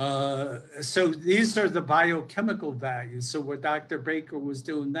 So these are the biochemical values. So what Dr. Baker was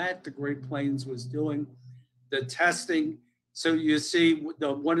doing that, the Great Plains was doing the testing. So you see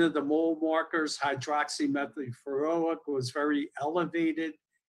one of the mole markers, hydroxymethylfuroic, was very elevated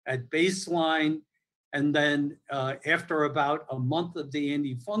at baseline. And then after about a month of the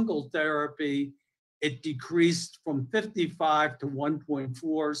antifungal therapy, it decreased from 55 to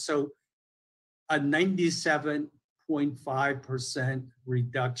 1.4, so a 97.5%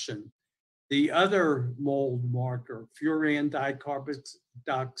 reduction. The other mold marker, furan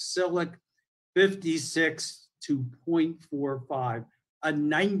dicarboxylic, 56 to 0.45, a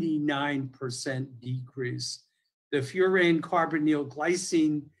 99% decrease. The furan carbonyl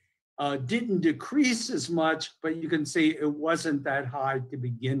glycine didn't decrease as much, but you can see it wasn't that high to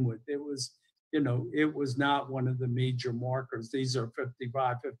begin with. It was, it was not one of the major markers. These are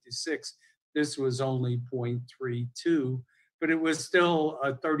 55, 56. This was only 0.32, but it was still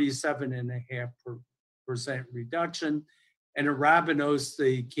a 37.5% reduction. And arabinose,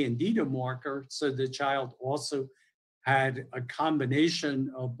 the candida marker, so the child also had a combination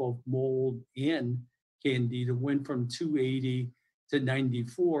of both mold and candida, went from 280 to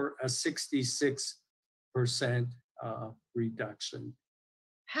 94, a 66% reduction.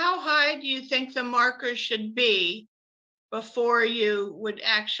 How high do you think the markers should be before you would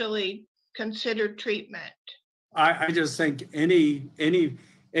actually consider treatment? I just think any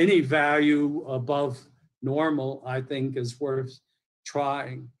value above normal, I think, is worth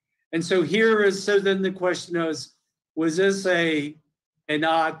trying. And so then the question is, was this an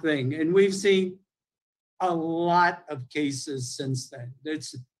odd thing? And we've seen a lot of cases since then.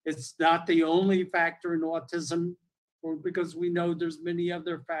 It's not the only factor in autism, because we know there's many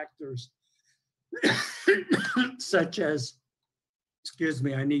other factors, such as, excuse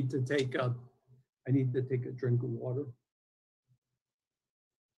me, I need to take a drink of water.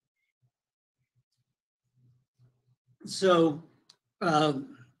 So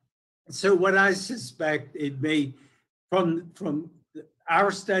what I suspect it may, from our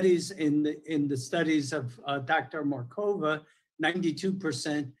studies in the studies of Dr. Markova,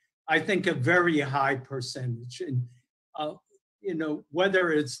 92%, I think a very high percentage. And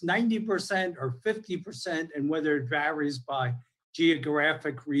whether it's 90% or 50%, and whether it varies by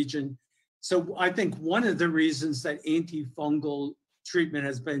geographic region. So I think one of the reasons that antifungal treatment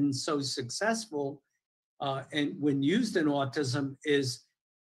has been so successful and when used in autism is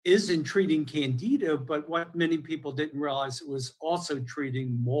in treating candida, but what many people didn't realize, it was also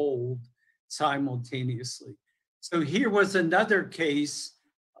treating mold simultaneously. So here was another case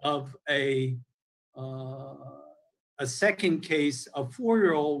of a second case, a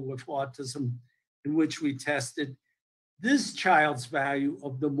 4-year-old with autism, in which we tested. This child's value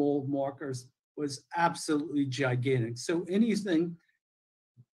of the mold markers was absolutely gigantic. So anything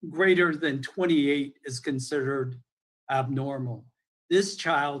greater than 28 is considered abnormal. This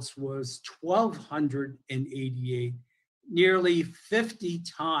child's was 1,288, nearly 50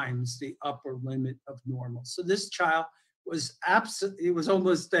 times the upper limit of normal. So this child was absolutely, it was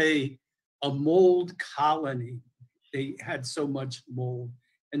almost a mold colony. They had so much mold.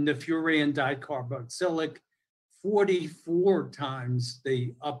 And the furan dicarboxylic, 44 times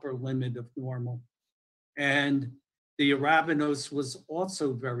the upper limit of normal. And the arabinose was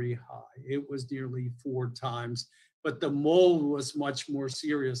also very high. It was nearly 4 times, but the mold was much more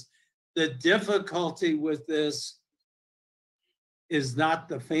serious. The difficulty with this is not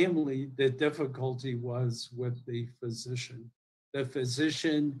the family. The difficulty was with the physician. The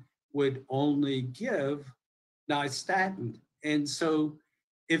physician would only give Nystatin. And so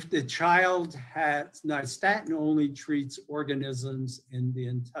if the child has, Nystatin only treats organisms in the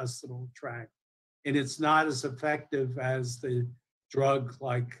intestinal tract, and it's not as effective as the drug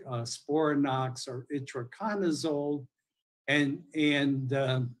like Sporanox or itraconazole, and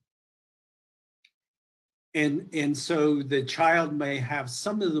so the child may have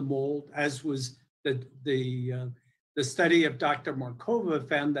some of the mold, as was the study of Dr. Markova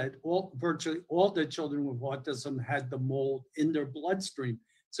found that virtually all the children with autism had the mold in their bloodstream.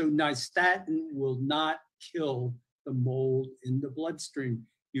 So Nystatin will not kill the mold in the bloodstream.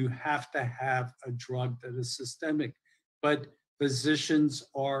 You have to have a drug that is systemic. But physicians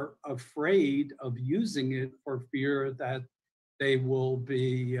are afraid of using it for fear that they will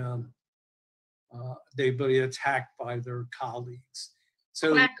be attacked by their colleagues.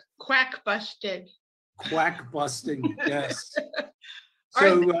 So quack busted. Quack busting, yes.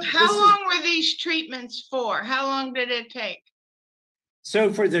 So how long were these treatments for? How long did it take?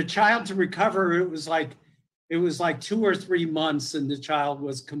 So for the child to recover, it was like 2 or 3 months, and the child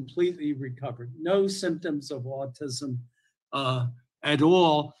was completely recovered. No symptoms of autism at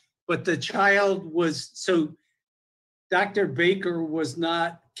all. But the child was, so Dr. Baker was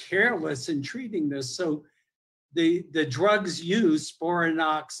not careless in treating this. So the drugs used,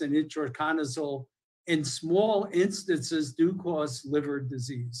 Sporanox and itraconazole, in small instances do cause liver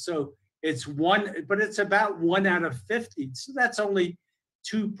disease. So it's about 1 out of 50. So that's only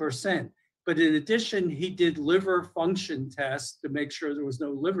 2%. But in addition, he did liver function tests to make sure there was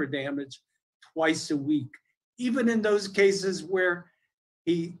no liver damage twice a week. Even in those cases where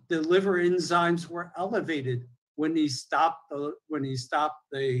the liver enzymes were elevated, when he stopped the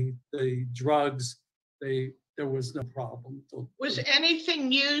drugs, there was no problem. Was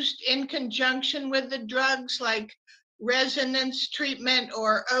anything used in conjunction with the drugs, like resonance treatment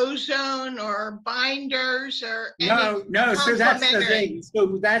or ozone or binders or no? So that's the thing.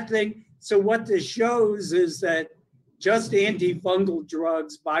 So what this shows is that just antifungal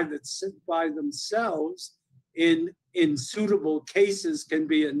drugs by themselves in suitable cases can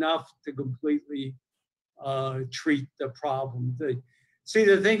be enough to completely treat the problem. The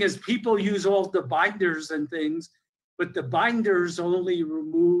thing is, people use all the binders and things, but the binders only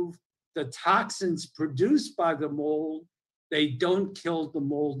remove the toxins produced by the mold. They don't kill the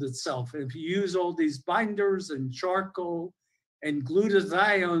mold itself. And if you use all these binders and charcoal and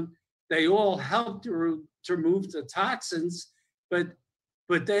glutathione, they all help to remove the toxins, but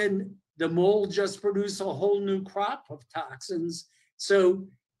then the mold just produces a whole new crop of toxins. So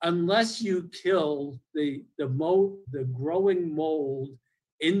unless you kill the growing mold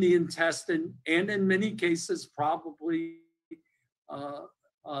in the intestine, and in many cases probably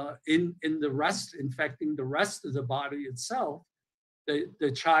in the rest, infecting the rest of the body itself,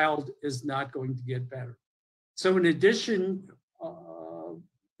 the child is not going to get better. So in addition,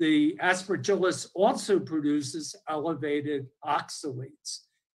 the Aspergillus also produces elevated oxalates.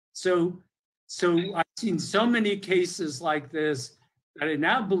 So I've seen so many cases like this that I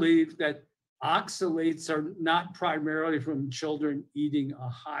now believe that oxalates are not primarily from children eating a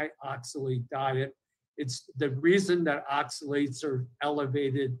high oxalate diet. It's the reason that oxalates are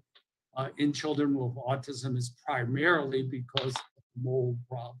elevated in children with autism is primarily because of the mold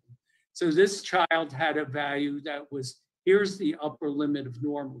problem. So this child had a value that was, here's the upper limit of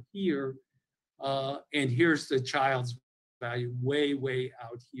normal here, and here's the child's value way, way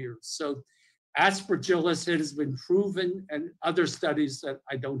out here. So Aspergillus, it has been proven, and other studies that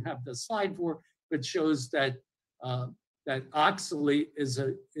I don't have the slide for, but shows that that oxalate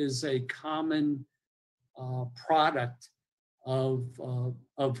is a common product of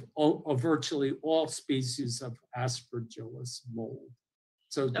virtually all species of Aspergillus mold.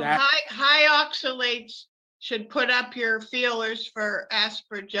 So that high oxalates should put up your feelers for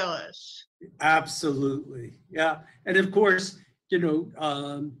aspergillus. Absolutely, yeah. And of course,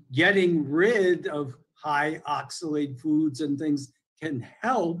 getting rid of high oxalate foods and things can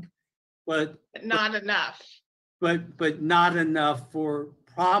help, but not enough. But not enough for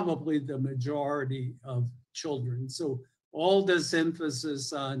probably the majority of children. So all this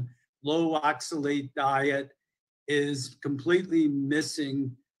emphasis on low oxalate diet is completely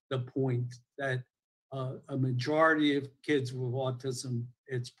missing the point that a majority of kids with autism,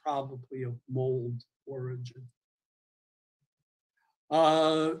 it's probably of mold origin.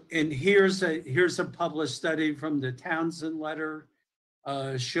 And here's a published study from the Townsend letter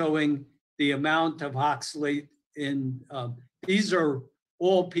showing the amount of oxalate in, these are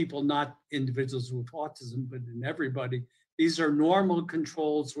all people, not individuals with autism, but in everybody. These are normal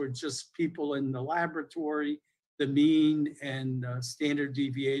controls where just people in the laboratory, the mean and standard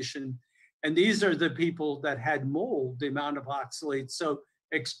deviation. And these are the people that had mold, the amount of oxalate. So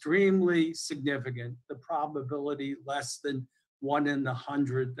extremely significant, the probability less than 1 in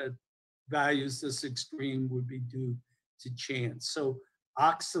 100 that values this extreme would be due to chance. So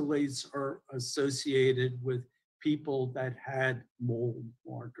oxalates are associated with people that had mold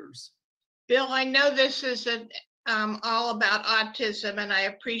markers. Bill, I know this is all about autism, and I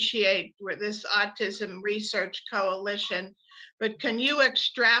appreciate this Autism Research Coalition, but can you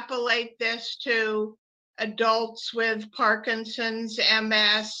extrapolate this to adults with Parkinson's,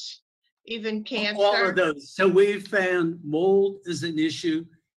 MS, even cancer? All of those. So we've found mold is an issue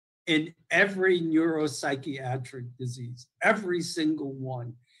in every neuropsychiatric disease, every single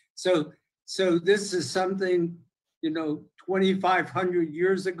one. So this is something, 2,500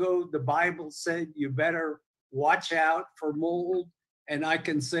 years ago, the Bible said you better watch out for mold. And I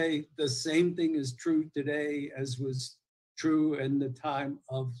can say the same thing is true today as was true in the time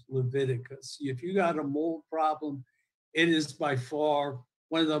of Leviticus. If you got a mold problem, it is by far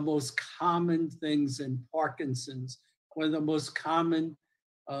one of the most common things in Parkinson's, one of the most common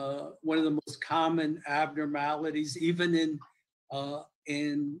abnormalities, even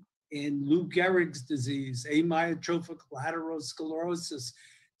in Lou Gehrig's disease, amyotrophic lateral sclerosis.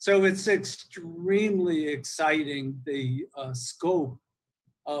 So it's extremely exciting, the scope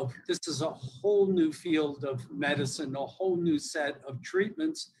of, this is a whole new field of medicine, a whole new set of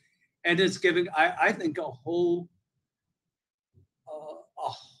treatments, and it's giving, I think, a whole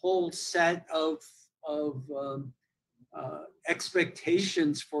set of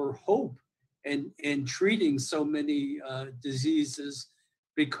expectations for hope in treating so many diseases,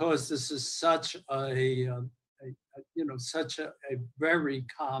 because this is such a very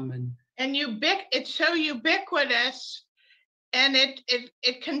common. And it's so ubiquitous, and it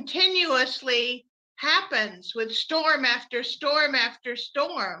continuously happens with storm after storm after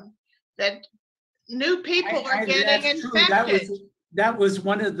storm, that new people are getting infected. That was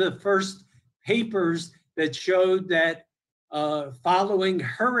one of the first papers that showed that following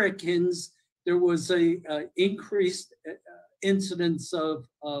hurricanes, there was a increased incidence of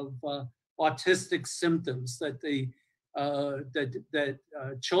autistic symptoms, that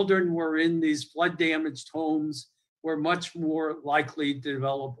children were in these flood damaged homes were much more likely to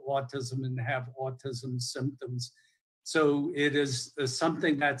develop autism and have autism symptoms. So it is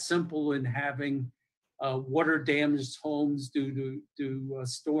something that simple in having water damaged homes due to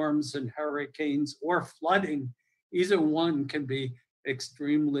storms and hurricanes or flooding. Either one can be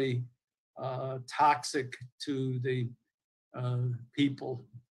extremely toxic to the people.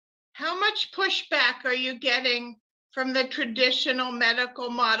 How much pushback are you getting from the traditional medical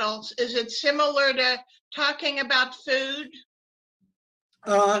models? Is it similar to talking about food?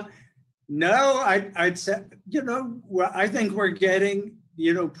 No, I'd say, I think we're getting,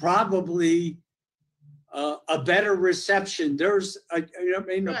 probably a better reception. There's a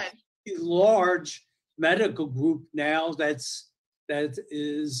large medical group now that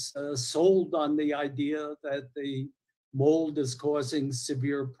is sold on the idea that the mold is causing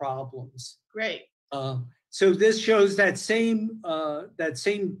severe problems. Great. So this shows that same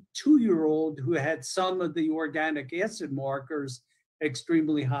 2-year-old who had some of the organic acid markers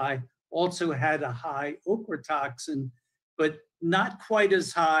extremely high also had a high ochratoxin, but not quite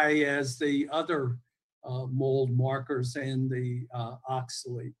as high as the other mold markers and the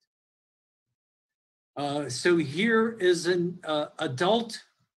oxalate. So here is an adult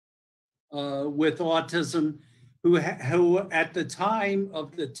with autism who at the time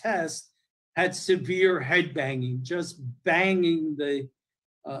of the test had severe head banging, just banging the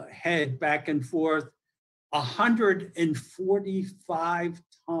head back and forth 145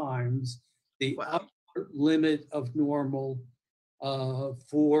 times the upper limit of normal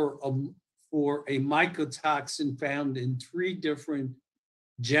for for a mycotoxin found in 3 different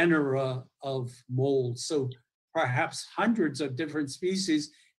genera of mold. So perhaps hundreds of different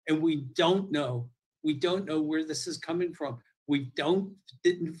species, and we don't know where this is coming from. We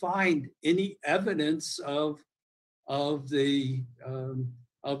didn't find any evidence of the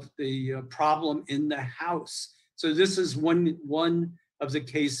problem in the house. So this is one of the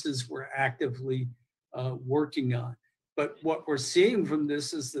cases we're actively working on. But what we're seeing from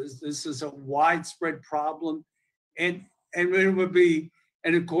this is a widespread problem, and it would be,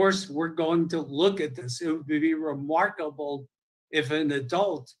 and of course we're going to look at this. It would be remarkable if an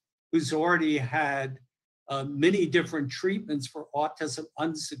adult who's already had many different treatments for autism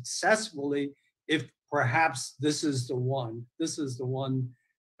unsuccessfully, if perhaps this is the one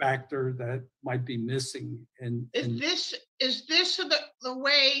factor that might be missing. Is this the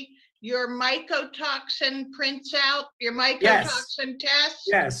way your mycotoxin prints out, your mycotoxin test?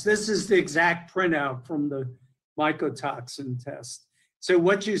 Yes, this is the exact printout from the mycotoxin test. So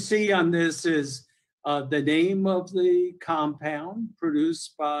what you see on this is the name of the compound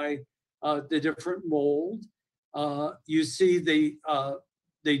produced by the different mold. You see the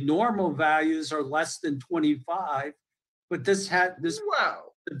normal values are less than 25, but this had the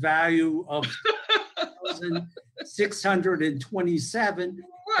value of 627.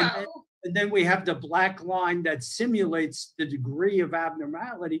 And then we have the black line that simulates the degree of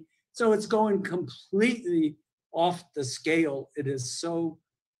abnormality. So it's going completely off the scale. It is so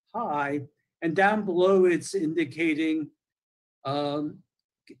high. And down below, it's indicating one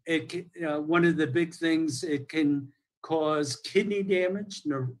of the big things, it can cause kidney damage,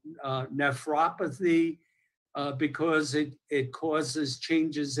 nephropathy, because it causes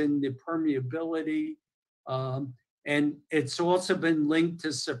changes in the permeability. And it's also been linked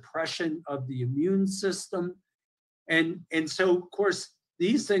to suppression of the immune system. And so, of course,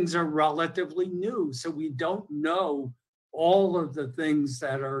 these things are relatively new. So we don't know all of the things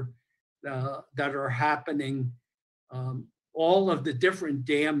that are happening, all of the different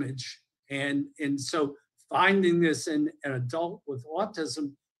damage. And so finding this in an adult with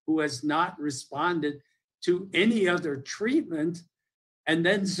autism who has not responded to any other treatment, and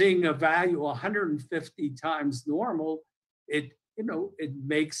then seeing a value 150 times normal, it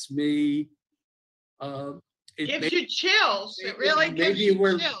makes me. It gives you chills. It really gives you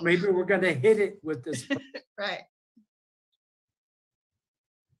chills. Maybe we're going to hit it with this. Right.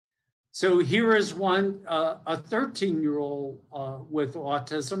 So here is one, a 13-year-old with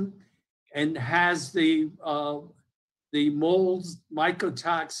autism, and has the molds,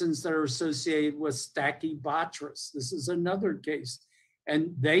 mycotoxins that are associated with Stachybotrys. This is another case.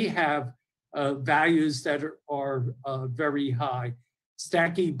 And they have values that are very high.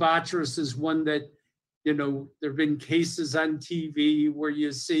 Stachybotrys is one that, there have been cases on TV where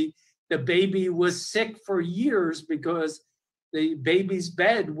you see the baby was sick for years because the baby's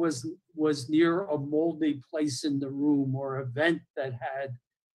bed was near a moldy place in the room or a vent that had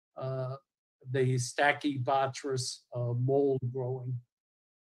the Stachybotrys mold growing.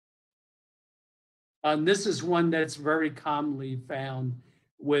 And this is one that's very commonly found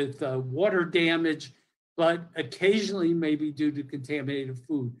with water damage, but occasionally maybe due to contaminated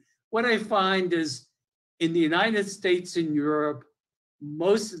food. What I find is in the United States and Europe,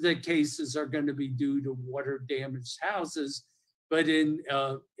 most of the cases are going to be due to water damaged houses, but in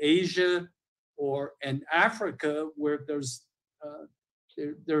Asia and Africa, where there's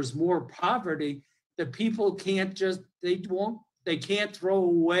more poverty, the people can't they can't throw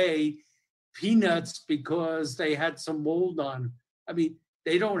away peanuts because they had some mold on them. I mean,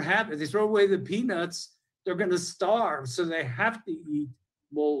 they don't have it. They throw away the peanuts, they're going to starve. So they have to eat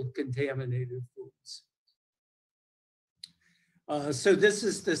mold contaminated foods. So this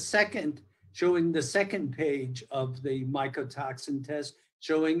is showing the second page of the mycotoxin test,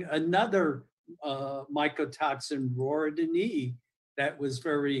 showing another mycotoxin, Roridin E, that was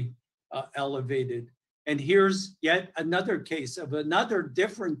very elevated. And here's yet another case of another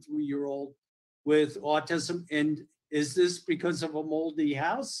different 3-year-old with autism. And is this because of a moldy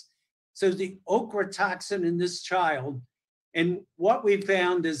house? So the ochratoxin in this child, and what we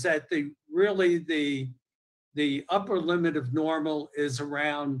found is that the upper limit of normal is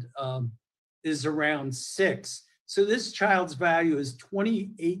around 6. So this child's value is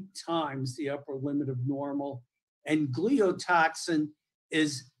 28 times the upper limit of normal, and gliotoxin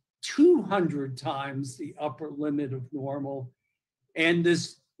is 200 times the upper limit of normal. And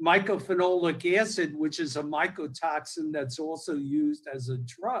this mycophenolic acid, which is a mycotoxin that's also used as a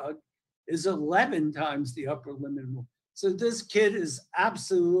drug, is 11 times the upper limit of normal. So this kid is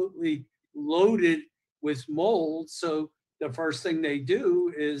absolutely loaded with mold. So the first thing they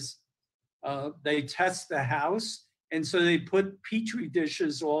do is they test the house. And so they put Petri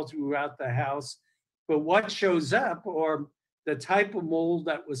dishes all throughout the house. But what shows up, or the type of mold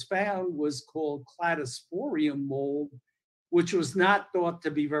that was found, was called cladosporium mold, which was not thought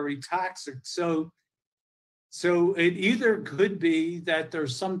to be very toxic. So it either could be that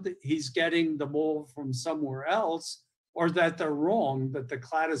there's something, he's getting the mold from somewhere else, or that they're wrong, that the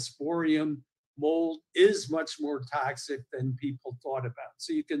cladosporium mold is much more toxic than people thought about.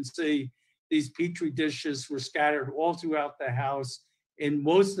 So you can see these Petri dishes were scattered all throughout the house, and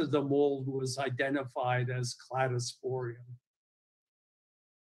most of the mold was identified as cladosporium.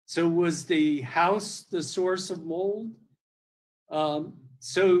 So was the house the source of mold?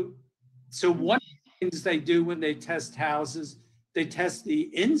 So one of the things they do when they test houses, they test the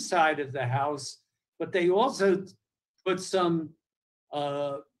inside of the house, but they also put some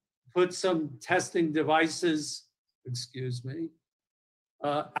testing devices,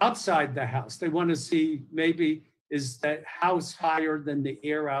 outside the house. They want to see, maybe is that house higher than the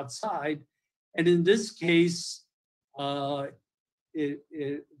air outside? And in this case, it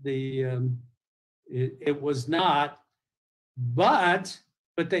was not, but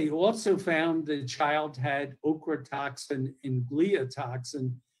they also found the child had ochratoxin and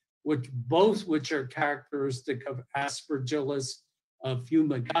gliotoxin, which are characteristic of Aspergillus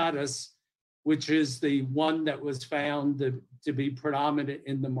fumigatus, which is the one that was found to be predominant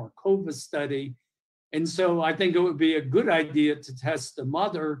in the Markova study. And so I think it would be a good idea to test the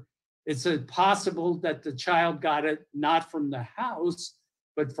mother. It's possible that the child got it not from the house,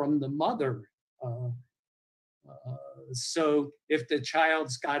 but from the mother. So if the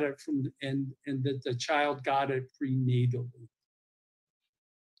child's got it and that the child got it prenatally.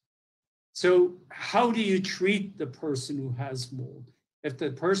 So how do you treat the person who has mold? If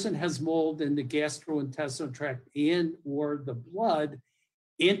the person has mold in the gastrointestinal tract and or the blood,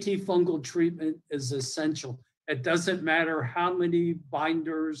 antifungal treatment is essential. It doesn't matter how many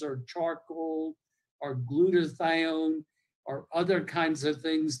binders or charcoal or glutathione or other kinds of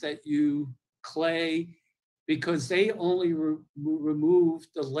things that you clay, because they only remove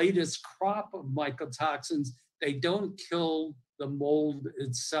the latest crop of mycotoxins. They don't kill the mold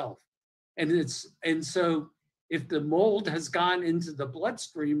itself. And so if the mold has gone into the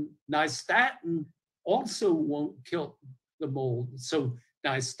bloodstream, Nystatin also won't kill the mold. So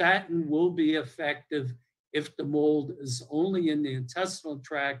Nystatin will be effective if the mold is only in the intestinal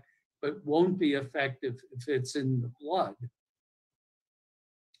tract, but won't be effective if it's in the blood.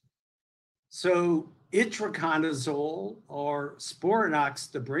 So itraconazole, or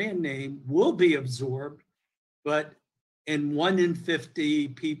Sporanox, the brand name, will be absorbed, but in 1 in 50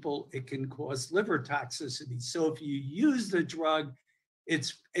 people, it can cause liver toxicity. So if you use the drug,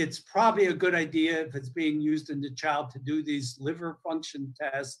 it's probably a good idea, if it's being used in the child, to do these liver function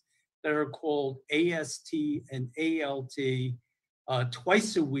tests that are called AST and ALT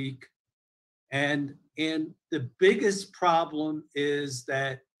twice a week. And the biggest problem is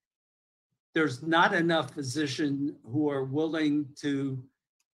that there's not enough physicians who are willing to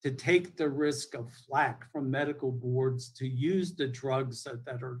take the risk of flack from medical boards to use the drugs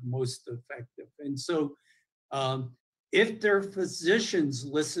that are most effective. And so if there are physicians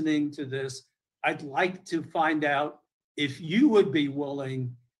listening to this, I'd like to find out if you would be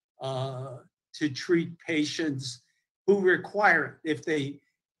willing to treat patients who require it.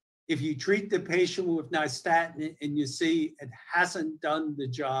 If you treat the patient with Nystatin and you see it hasn't done the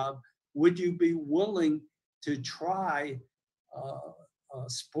job, would you be willing to try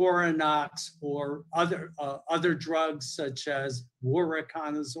Sporanox or other drugs such as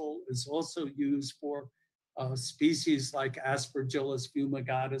voriconazole is also used for species like Aspergillus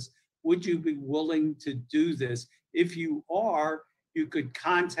fumigatus? Would you be willing to do this? If you are, you could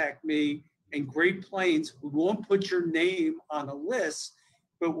contact me in Great Plains. We won't put your name on a list,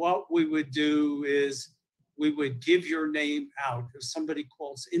 but what we would do is we would give your name out. If somebody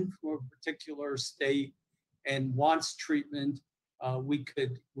calls in from a particular state and wants treatment, we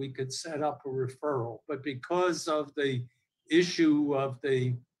could set up a referral. But because of the issue of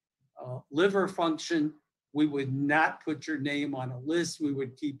the liver function, we would not put your name on a list. We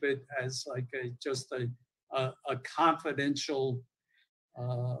would keep it as like just a confidential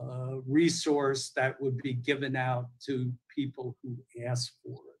resource that would be given out to people who ask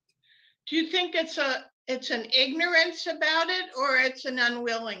for it. Do you think it's an ignorance about it, or it's an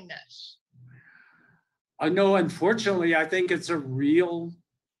unwillingness? No, unfortunately, I think it is a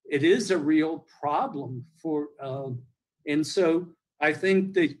real problem for, and so I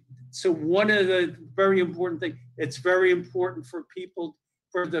think so one of the very important things, it's very important for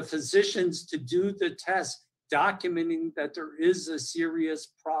the physicians to do the test, documenting that there is a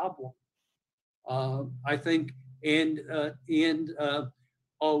serious problem. I think,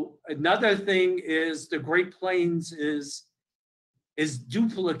 oh, another thing is the Great Plains is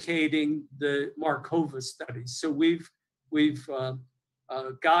duplicating the Markova study. So we've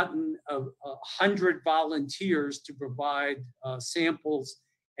gotten 100 volunteers to provide samples,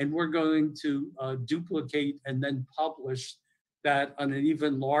 and we're going to duplicate and then publish that on an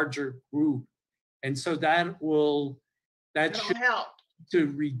even larger group. And so that should help to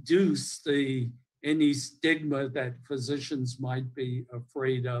reduce any stigma that physicians might be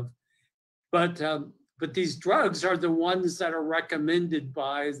afraid of. But these drugs are the ones that are recommended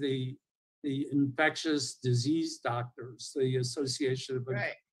by the infectious disease doctors, the Association of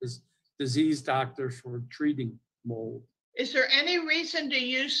Infectious Disease Doctors for treating mold. Is there any reason to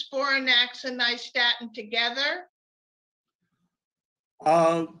use Sporanax and Nystatin together?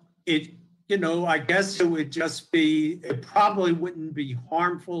 I guess it would just be, it probably wouldn't be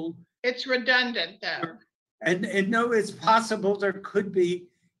harmful. It's redundant though. And no, it's possible there could be,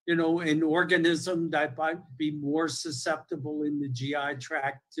 an organism that might be more susceptible in the GI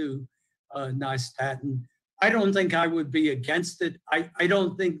tract to Nystatin. I don't think I would be against it. I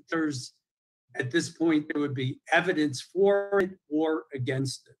don't think there's, at this point, there would be evidence for it or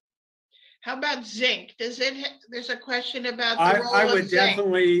against it. How about zinc? There's a question about the role of zinc.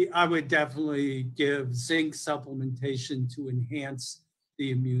 I would definitely give zinc supplementation to enhance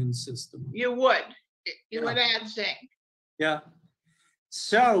the immune system. You would add zinc. Yeah.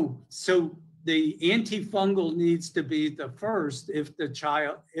 So the antifungal needs to be the first if the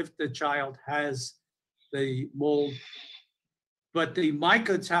child has the mold, but the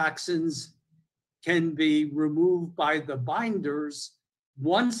mycotoxins can be removed by the binders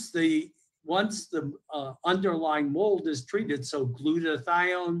once the underlying mold is treated. So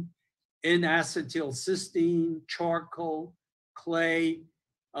glutathione, N-acetylcysteine, charcoal, clay,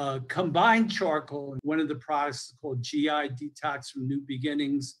 combined charcoal, one of the products is called GI Detox from New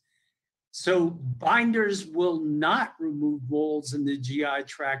Beginnings. So binders will not remove molds in the GI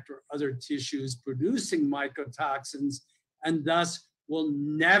tract or other tissues producing mycotoxins, and thus will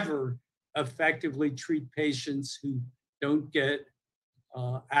never effectively treat patients who don't get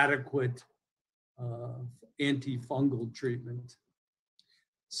adequate antifungal treatment.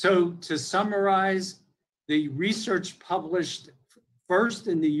 So to summarize, the research published first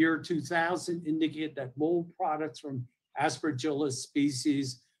in the year 2000 indicated that mold products from Aspergillus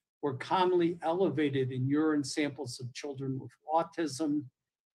species were commonly elevated in urine samples of children with autism.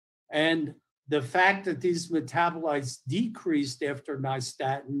 And the fact that these metabolites decreased after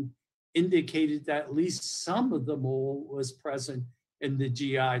Nystatin indicated that at least some of the mold was present in the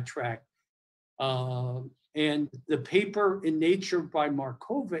GI tract. And the paper in Nature by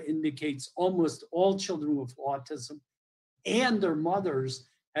Markova indicates almost all children with autism and their mothers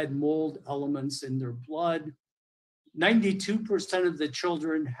had mold elements in their blood. 92% of the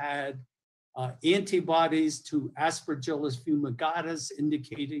children had antibodies to Aspergillus fumigatus,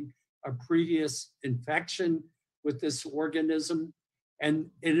 indicating a previous infection with this organism.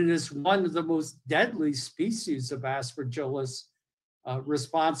 And it is one of the most deadly species of Aspergillus,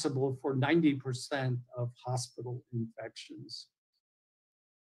 responsible for 90% of hospital infections.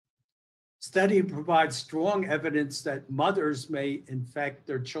 Study provides strong evidence that mothers may infect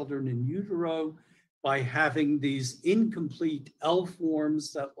their children in utero by having these incomplete L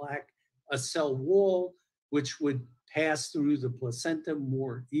forms that lack a cell wall, which would pass through the placenta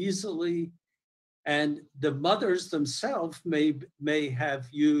more easily. And the mothers themselves may have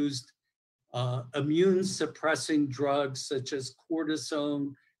used immune suppressing drugs such as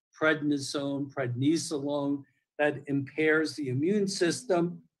cortisone, prednisolone that impairs the immune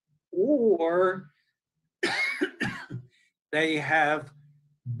system, or they have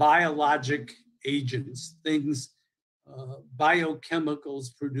biologic agents, things,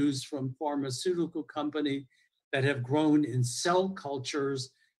 biochemicals produced from pharmaceutical company that have grown in cell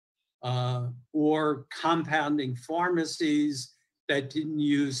cultures, or compounding pharmacies that didn't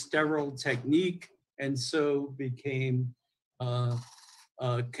use sterile technique and so became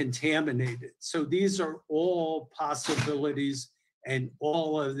contaminated. So these are all possibilities, and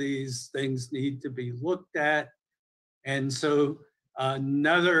all of these things need to be looked at. And so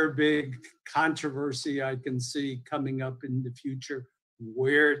another big controversy I can see coming up in the future,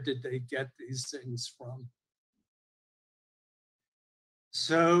 where did they get these things from?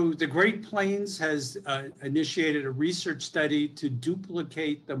 So the Great Plains has initiated a research study to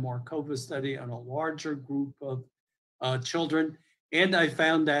duplicate the Markova study on a larger group of children. And I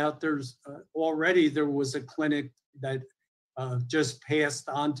found out there's already there was a clinic that just passed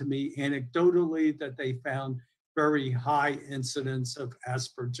on to me anecdotally that they found very high incidence of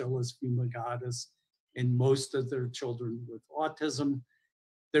Aspergillus fumigatus in most of their children with autism.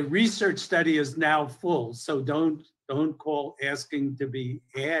 The research study is now full, so don't call asking to be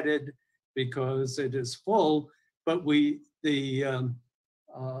added because it is full. But the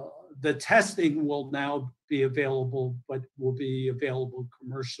testing will now be available, but will be available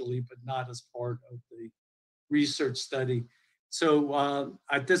commercially, but not as part of the research study. So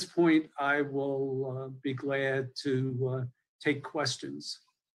at this point, I will be glad to take questions.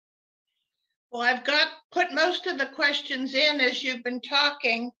 Well, I've put most of the questions in as you've been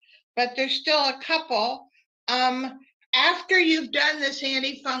talking, but there's still a couple. After you've done this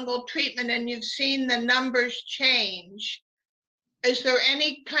antifungal treatment and you've seen the numbers change, is there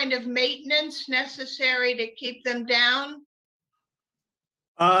any kind of maintenance necessary to keep them down?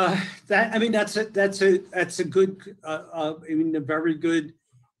 That's a good, a very good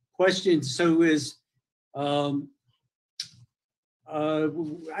question. So I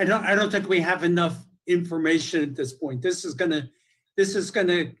don't think we have enough information at this point. This is gonna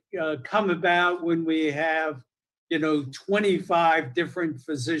come about when we have 25 different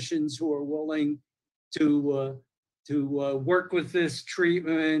physicians who are willing to work with this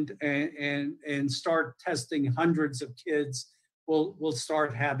treatment and start testing hundreds of kids. We'll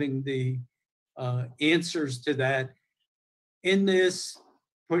start having the answers to that. In this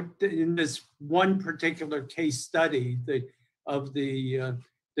one particular case study of the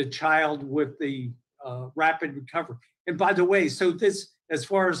child with the rapid recovery. And by the way, so this, as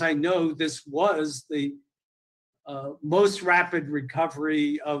far as I know, this was the most rapid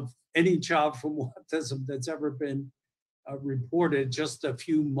recovery of any child from autism that's ever been reported, just a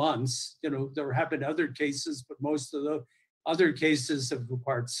few months. There have been other cases, but most of the other cases have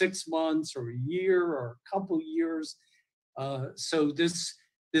required 6 months or a year or a couple years. So this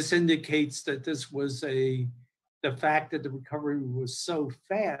indicates that this was the fact that the recovery was so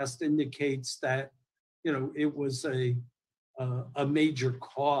fast indicates that it was a major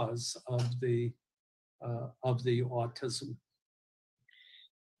cause of the autism.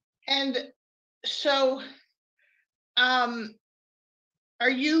 And so, are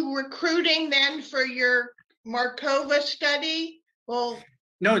you recruiting then for your Markova study? Well,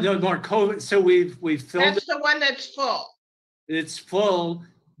 no, Markova. So we've filled. That's the one that's full. It's full,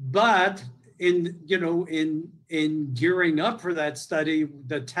 but in gearing up for that study,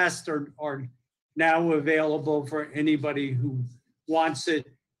 the tests are now available for anybody who wants it.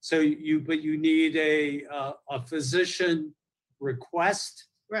 So you need a physician request,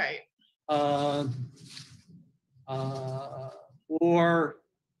 right? Or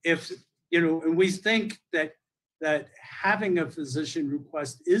if and we think that having a physician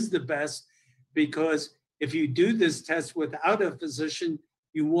request is the best, because if you do this test without a physician,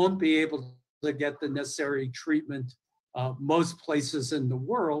 you won't be able to get the necessary treatment most places in the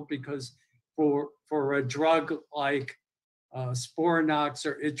world, because for a drug like Sporanox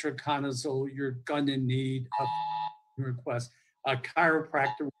or itraconazole, you're going to need a request. A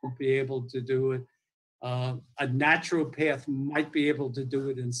chiropractor won't be able to do it. A naturopath might be able to do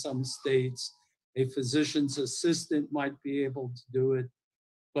it in some states. A physician's assistant might be able to do it,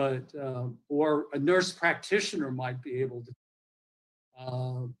 but or a nurse practitioner might be able to.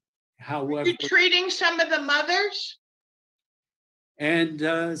 However, you're treating some of the mothers. And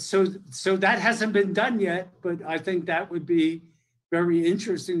so that hasn't been done yet, but I think that would be very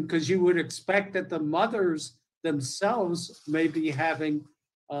interesting, because you would expect that the mothers themselves may be having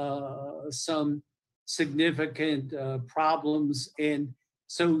some significant problems. And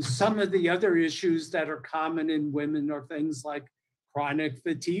so some of the other issues that are common in women are things like chronic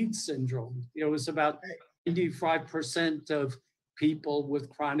fatigue syndrome. It's about 95% of people with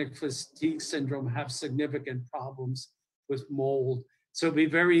chronic fatigue syndrome have significant problems with mold. So it'd be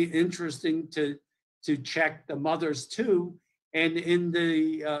very interesting to check the mothers too. And in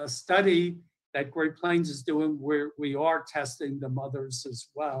the study that Great Plains is doing, where we are testing the mothers as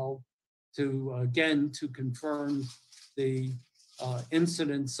well, to confirm the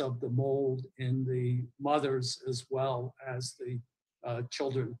incidence of the mold in the mothers as well as the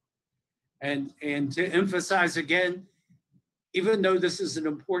children. And to emphasize again, even though this is an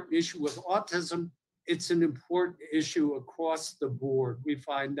important issue with autism, it's an important issue across the board. We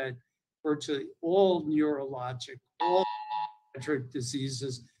find that virtually all neurologic, all pediatric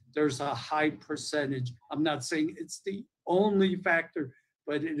diseases, there's a high percentage. I'm not saying it's the only factor,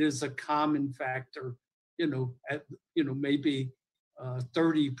 but it is a common factor, maybe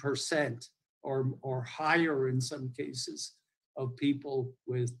 30% or higher in some cases of people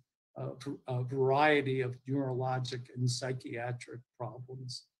with a variety of neurologic and psychiatric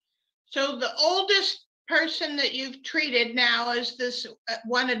problems. So the oldest person that you've treated now is this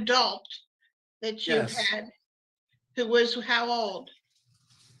one adult that you've Yes. had, who was how old?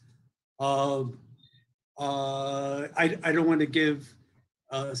 I don't want to give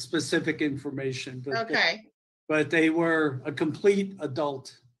specific information, but Okay. but they were a complete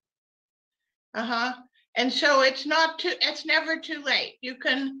adult. Uh-huh. And so it's never too late. You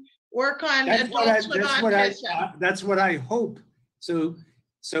can work on That's adults with autism. That's what I hope. So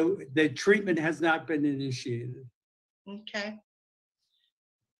the treatment has not been initiated. Okay.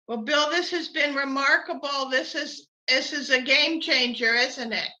 Well, Bill, this has been remarkable. This is a game changer,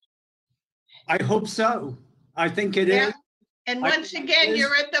 isn't it? I hope so. I think it is. And once again,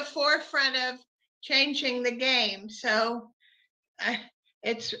 you're at the forefront of changing the game. So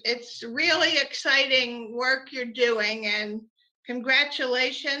it's really exciting work you're doing, and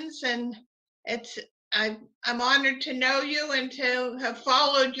congratulations. And I'm honored to know you and to have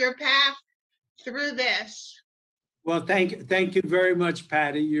followed your path through this. Well, thank you very much,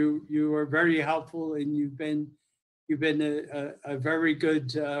 Patty. You are very helpful, and you've been a very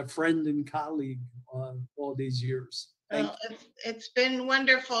good friend and colleague all these years. Well, it's been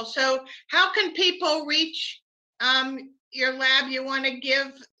wonderful. So how can people reach your lab? You want to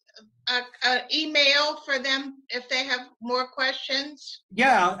give an email for them if they have more questions?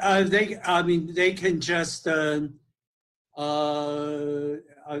 Yeah, they can just, the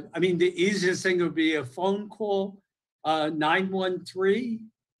easiest thing would be a phone call,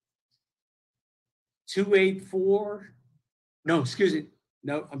 913-284, no, excuse me.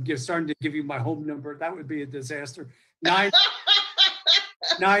 No, I'm just starting to give you my home number. That would be a disaster.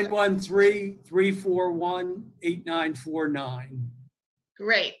 913-341-8949.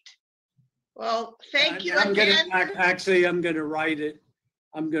 Great. Well, thank you I'm again. I'm going to write it.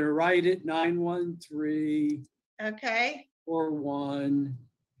 913. Okay.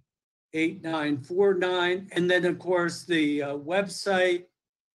 41-8949. And then, of course, the website,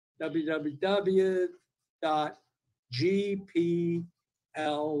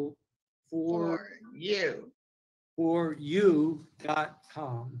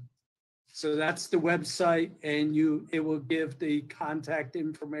 www.gpl4you.com. So that's the website, and it will give the contact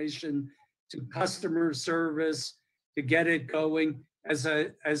information to customer service to get it going. As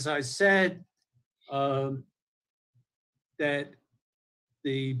I said, that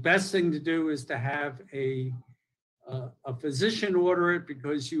the best thing to do is to have a physician order it,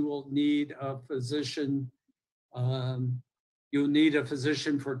 because you will need a physician. You'll need a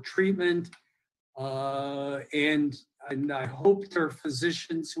physician for treatment, and I hope there are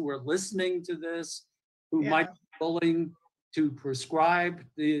physicians who are listening to this who might be willing to prescribe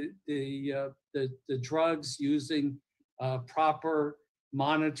the drugs using proper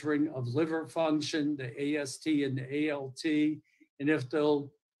monitoring of liver function, the AST and the ALT, and if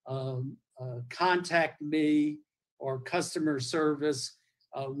they'll contact me or customer service,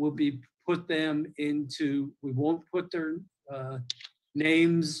 we'll put them into. We won't put their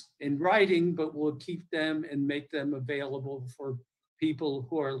names in writing, but we'll keep them and make them available for people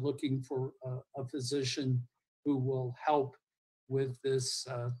who are looking for a physician who will help with this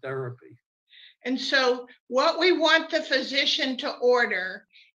therapy. And so what we want the physician to order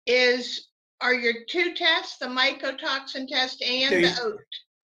are your two tests, the mycotoxin test and the OAT.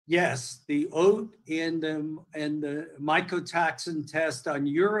 Yes, the OAT and the mycotoxin test on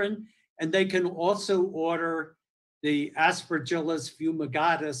urine, and they can also order the Aspergillus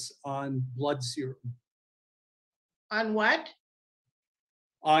fumigatus on blood serum. On what?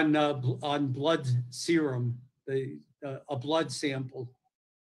 On blood serum, a blood sample.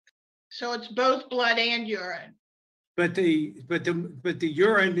 So it's both blood and urine. But the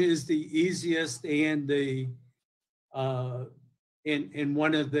urine is the easiest and in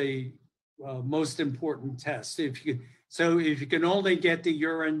one of the most important tests. If you can only get the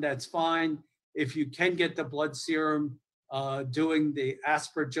urine, that's fine. If you can get the blood serum, doing the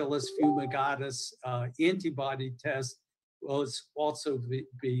Aspergillus fumigatus antibody test will also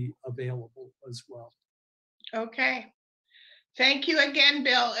be available as well. Okay. Thank you again,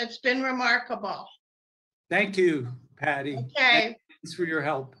 Bill. It's been remarkable. Thank you, Patty. Okay. Thanks for your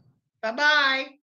help. Bye-bye.